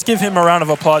John. Let's give him a round of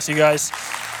applause, you guys.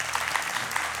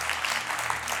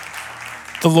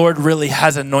 The Lord really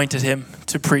has anointed him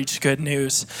to preach good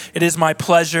news. It is my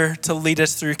pleasure to lead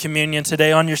us through communion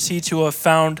today. On your seats, you will have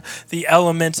found the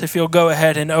elements. If you'll go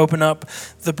ahead and open up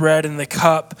the bread and the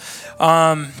cup.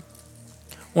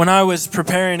 When I was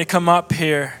preparing to come up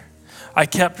here, I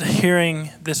kept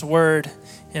hearing this word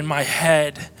in my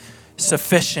head.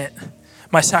 Sufficient.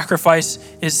 My sacrifice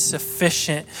is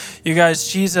sufficient. You guys,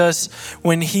 Jesus,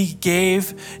 when he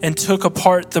gave and took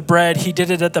apart the bread, he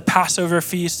did it at the Passover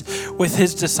feast with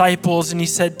his disciples. And he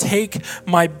said, take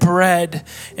my bread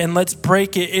and let's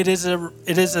break it. It is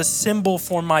a symbol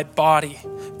for my body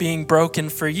being broken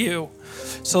for you.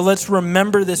 So let's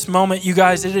remember this moment. You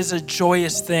guys, it is a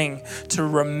joyous thing to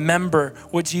remember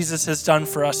what Jesus has done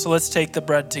for us. So let's take the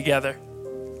bread together.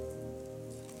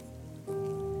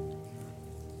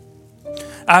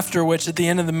 After which, at the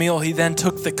end of the meal, he then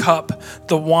took the cup,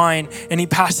 the wine, and he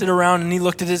passed it around and he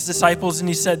looked at his disciples and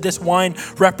he said, this wine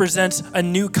represents a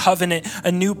new covenant,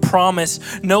 a new promise.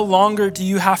 No longer do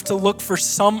you have to look for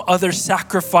some other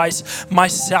sacrifice. My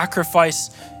sacrifice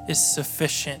is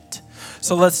sufficient.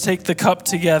 So let's take the cup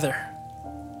together.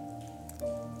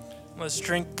 Let's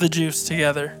drink the juice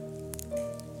together.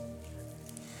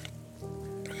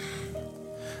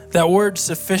 That word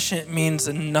sufficient means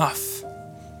enough.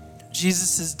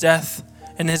 Jesus' death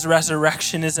and his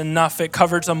resurrection is enough. It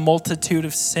covers a multitude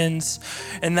of sins.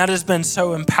 And that has been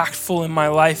so impactful in my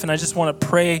life. And I just want to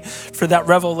pray for that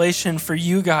revelation for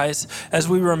you guys as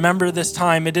we remember this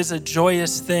time. It is a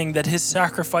joyous thing that his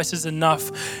sacrifice is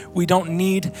enough. We don't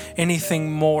need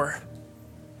anything more,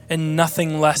 and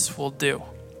nothing less will do.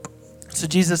 So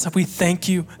Jesus, we thank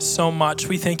you so much.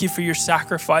 We thank you for your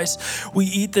sacrifice. We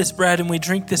eat this bread and we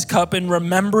drink this cup in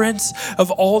remembrance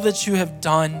of all that you have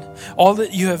done, all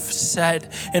that you have said,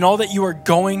 and all that you are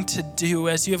going to do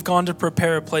as you have gone to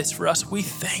prepare a place for us. We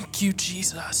thank you,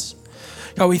 Jesus.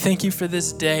 God, we thank you for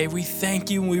this day. We thank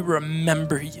you and we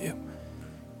remember you.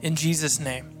 In Jesus'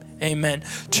 name. Amen.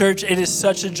 Church, it is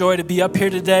such a joy to be up here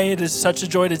today. It is such a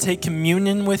joy to take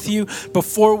communion with you.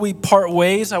 Before we part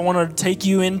ways, I want to take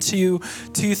you into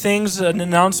two things, an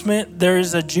announcement. There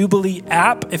is a Jubilee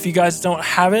app. If you guys don't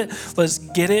have it, let's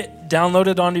get it. Download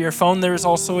it onto your phone. There is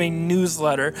also a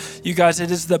newsletter. You guys,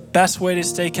 it is the best way to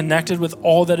stay connected with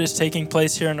all that is taking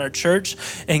place here in our church,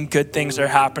 and good things are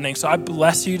happening. So I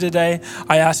bless you today.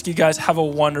 I ask you guys, have a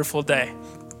wonderful day.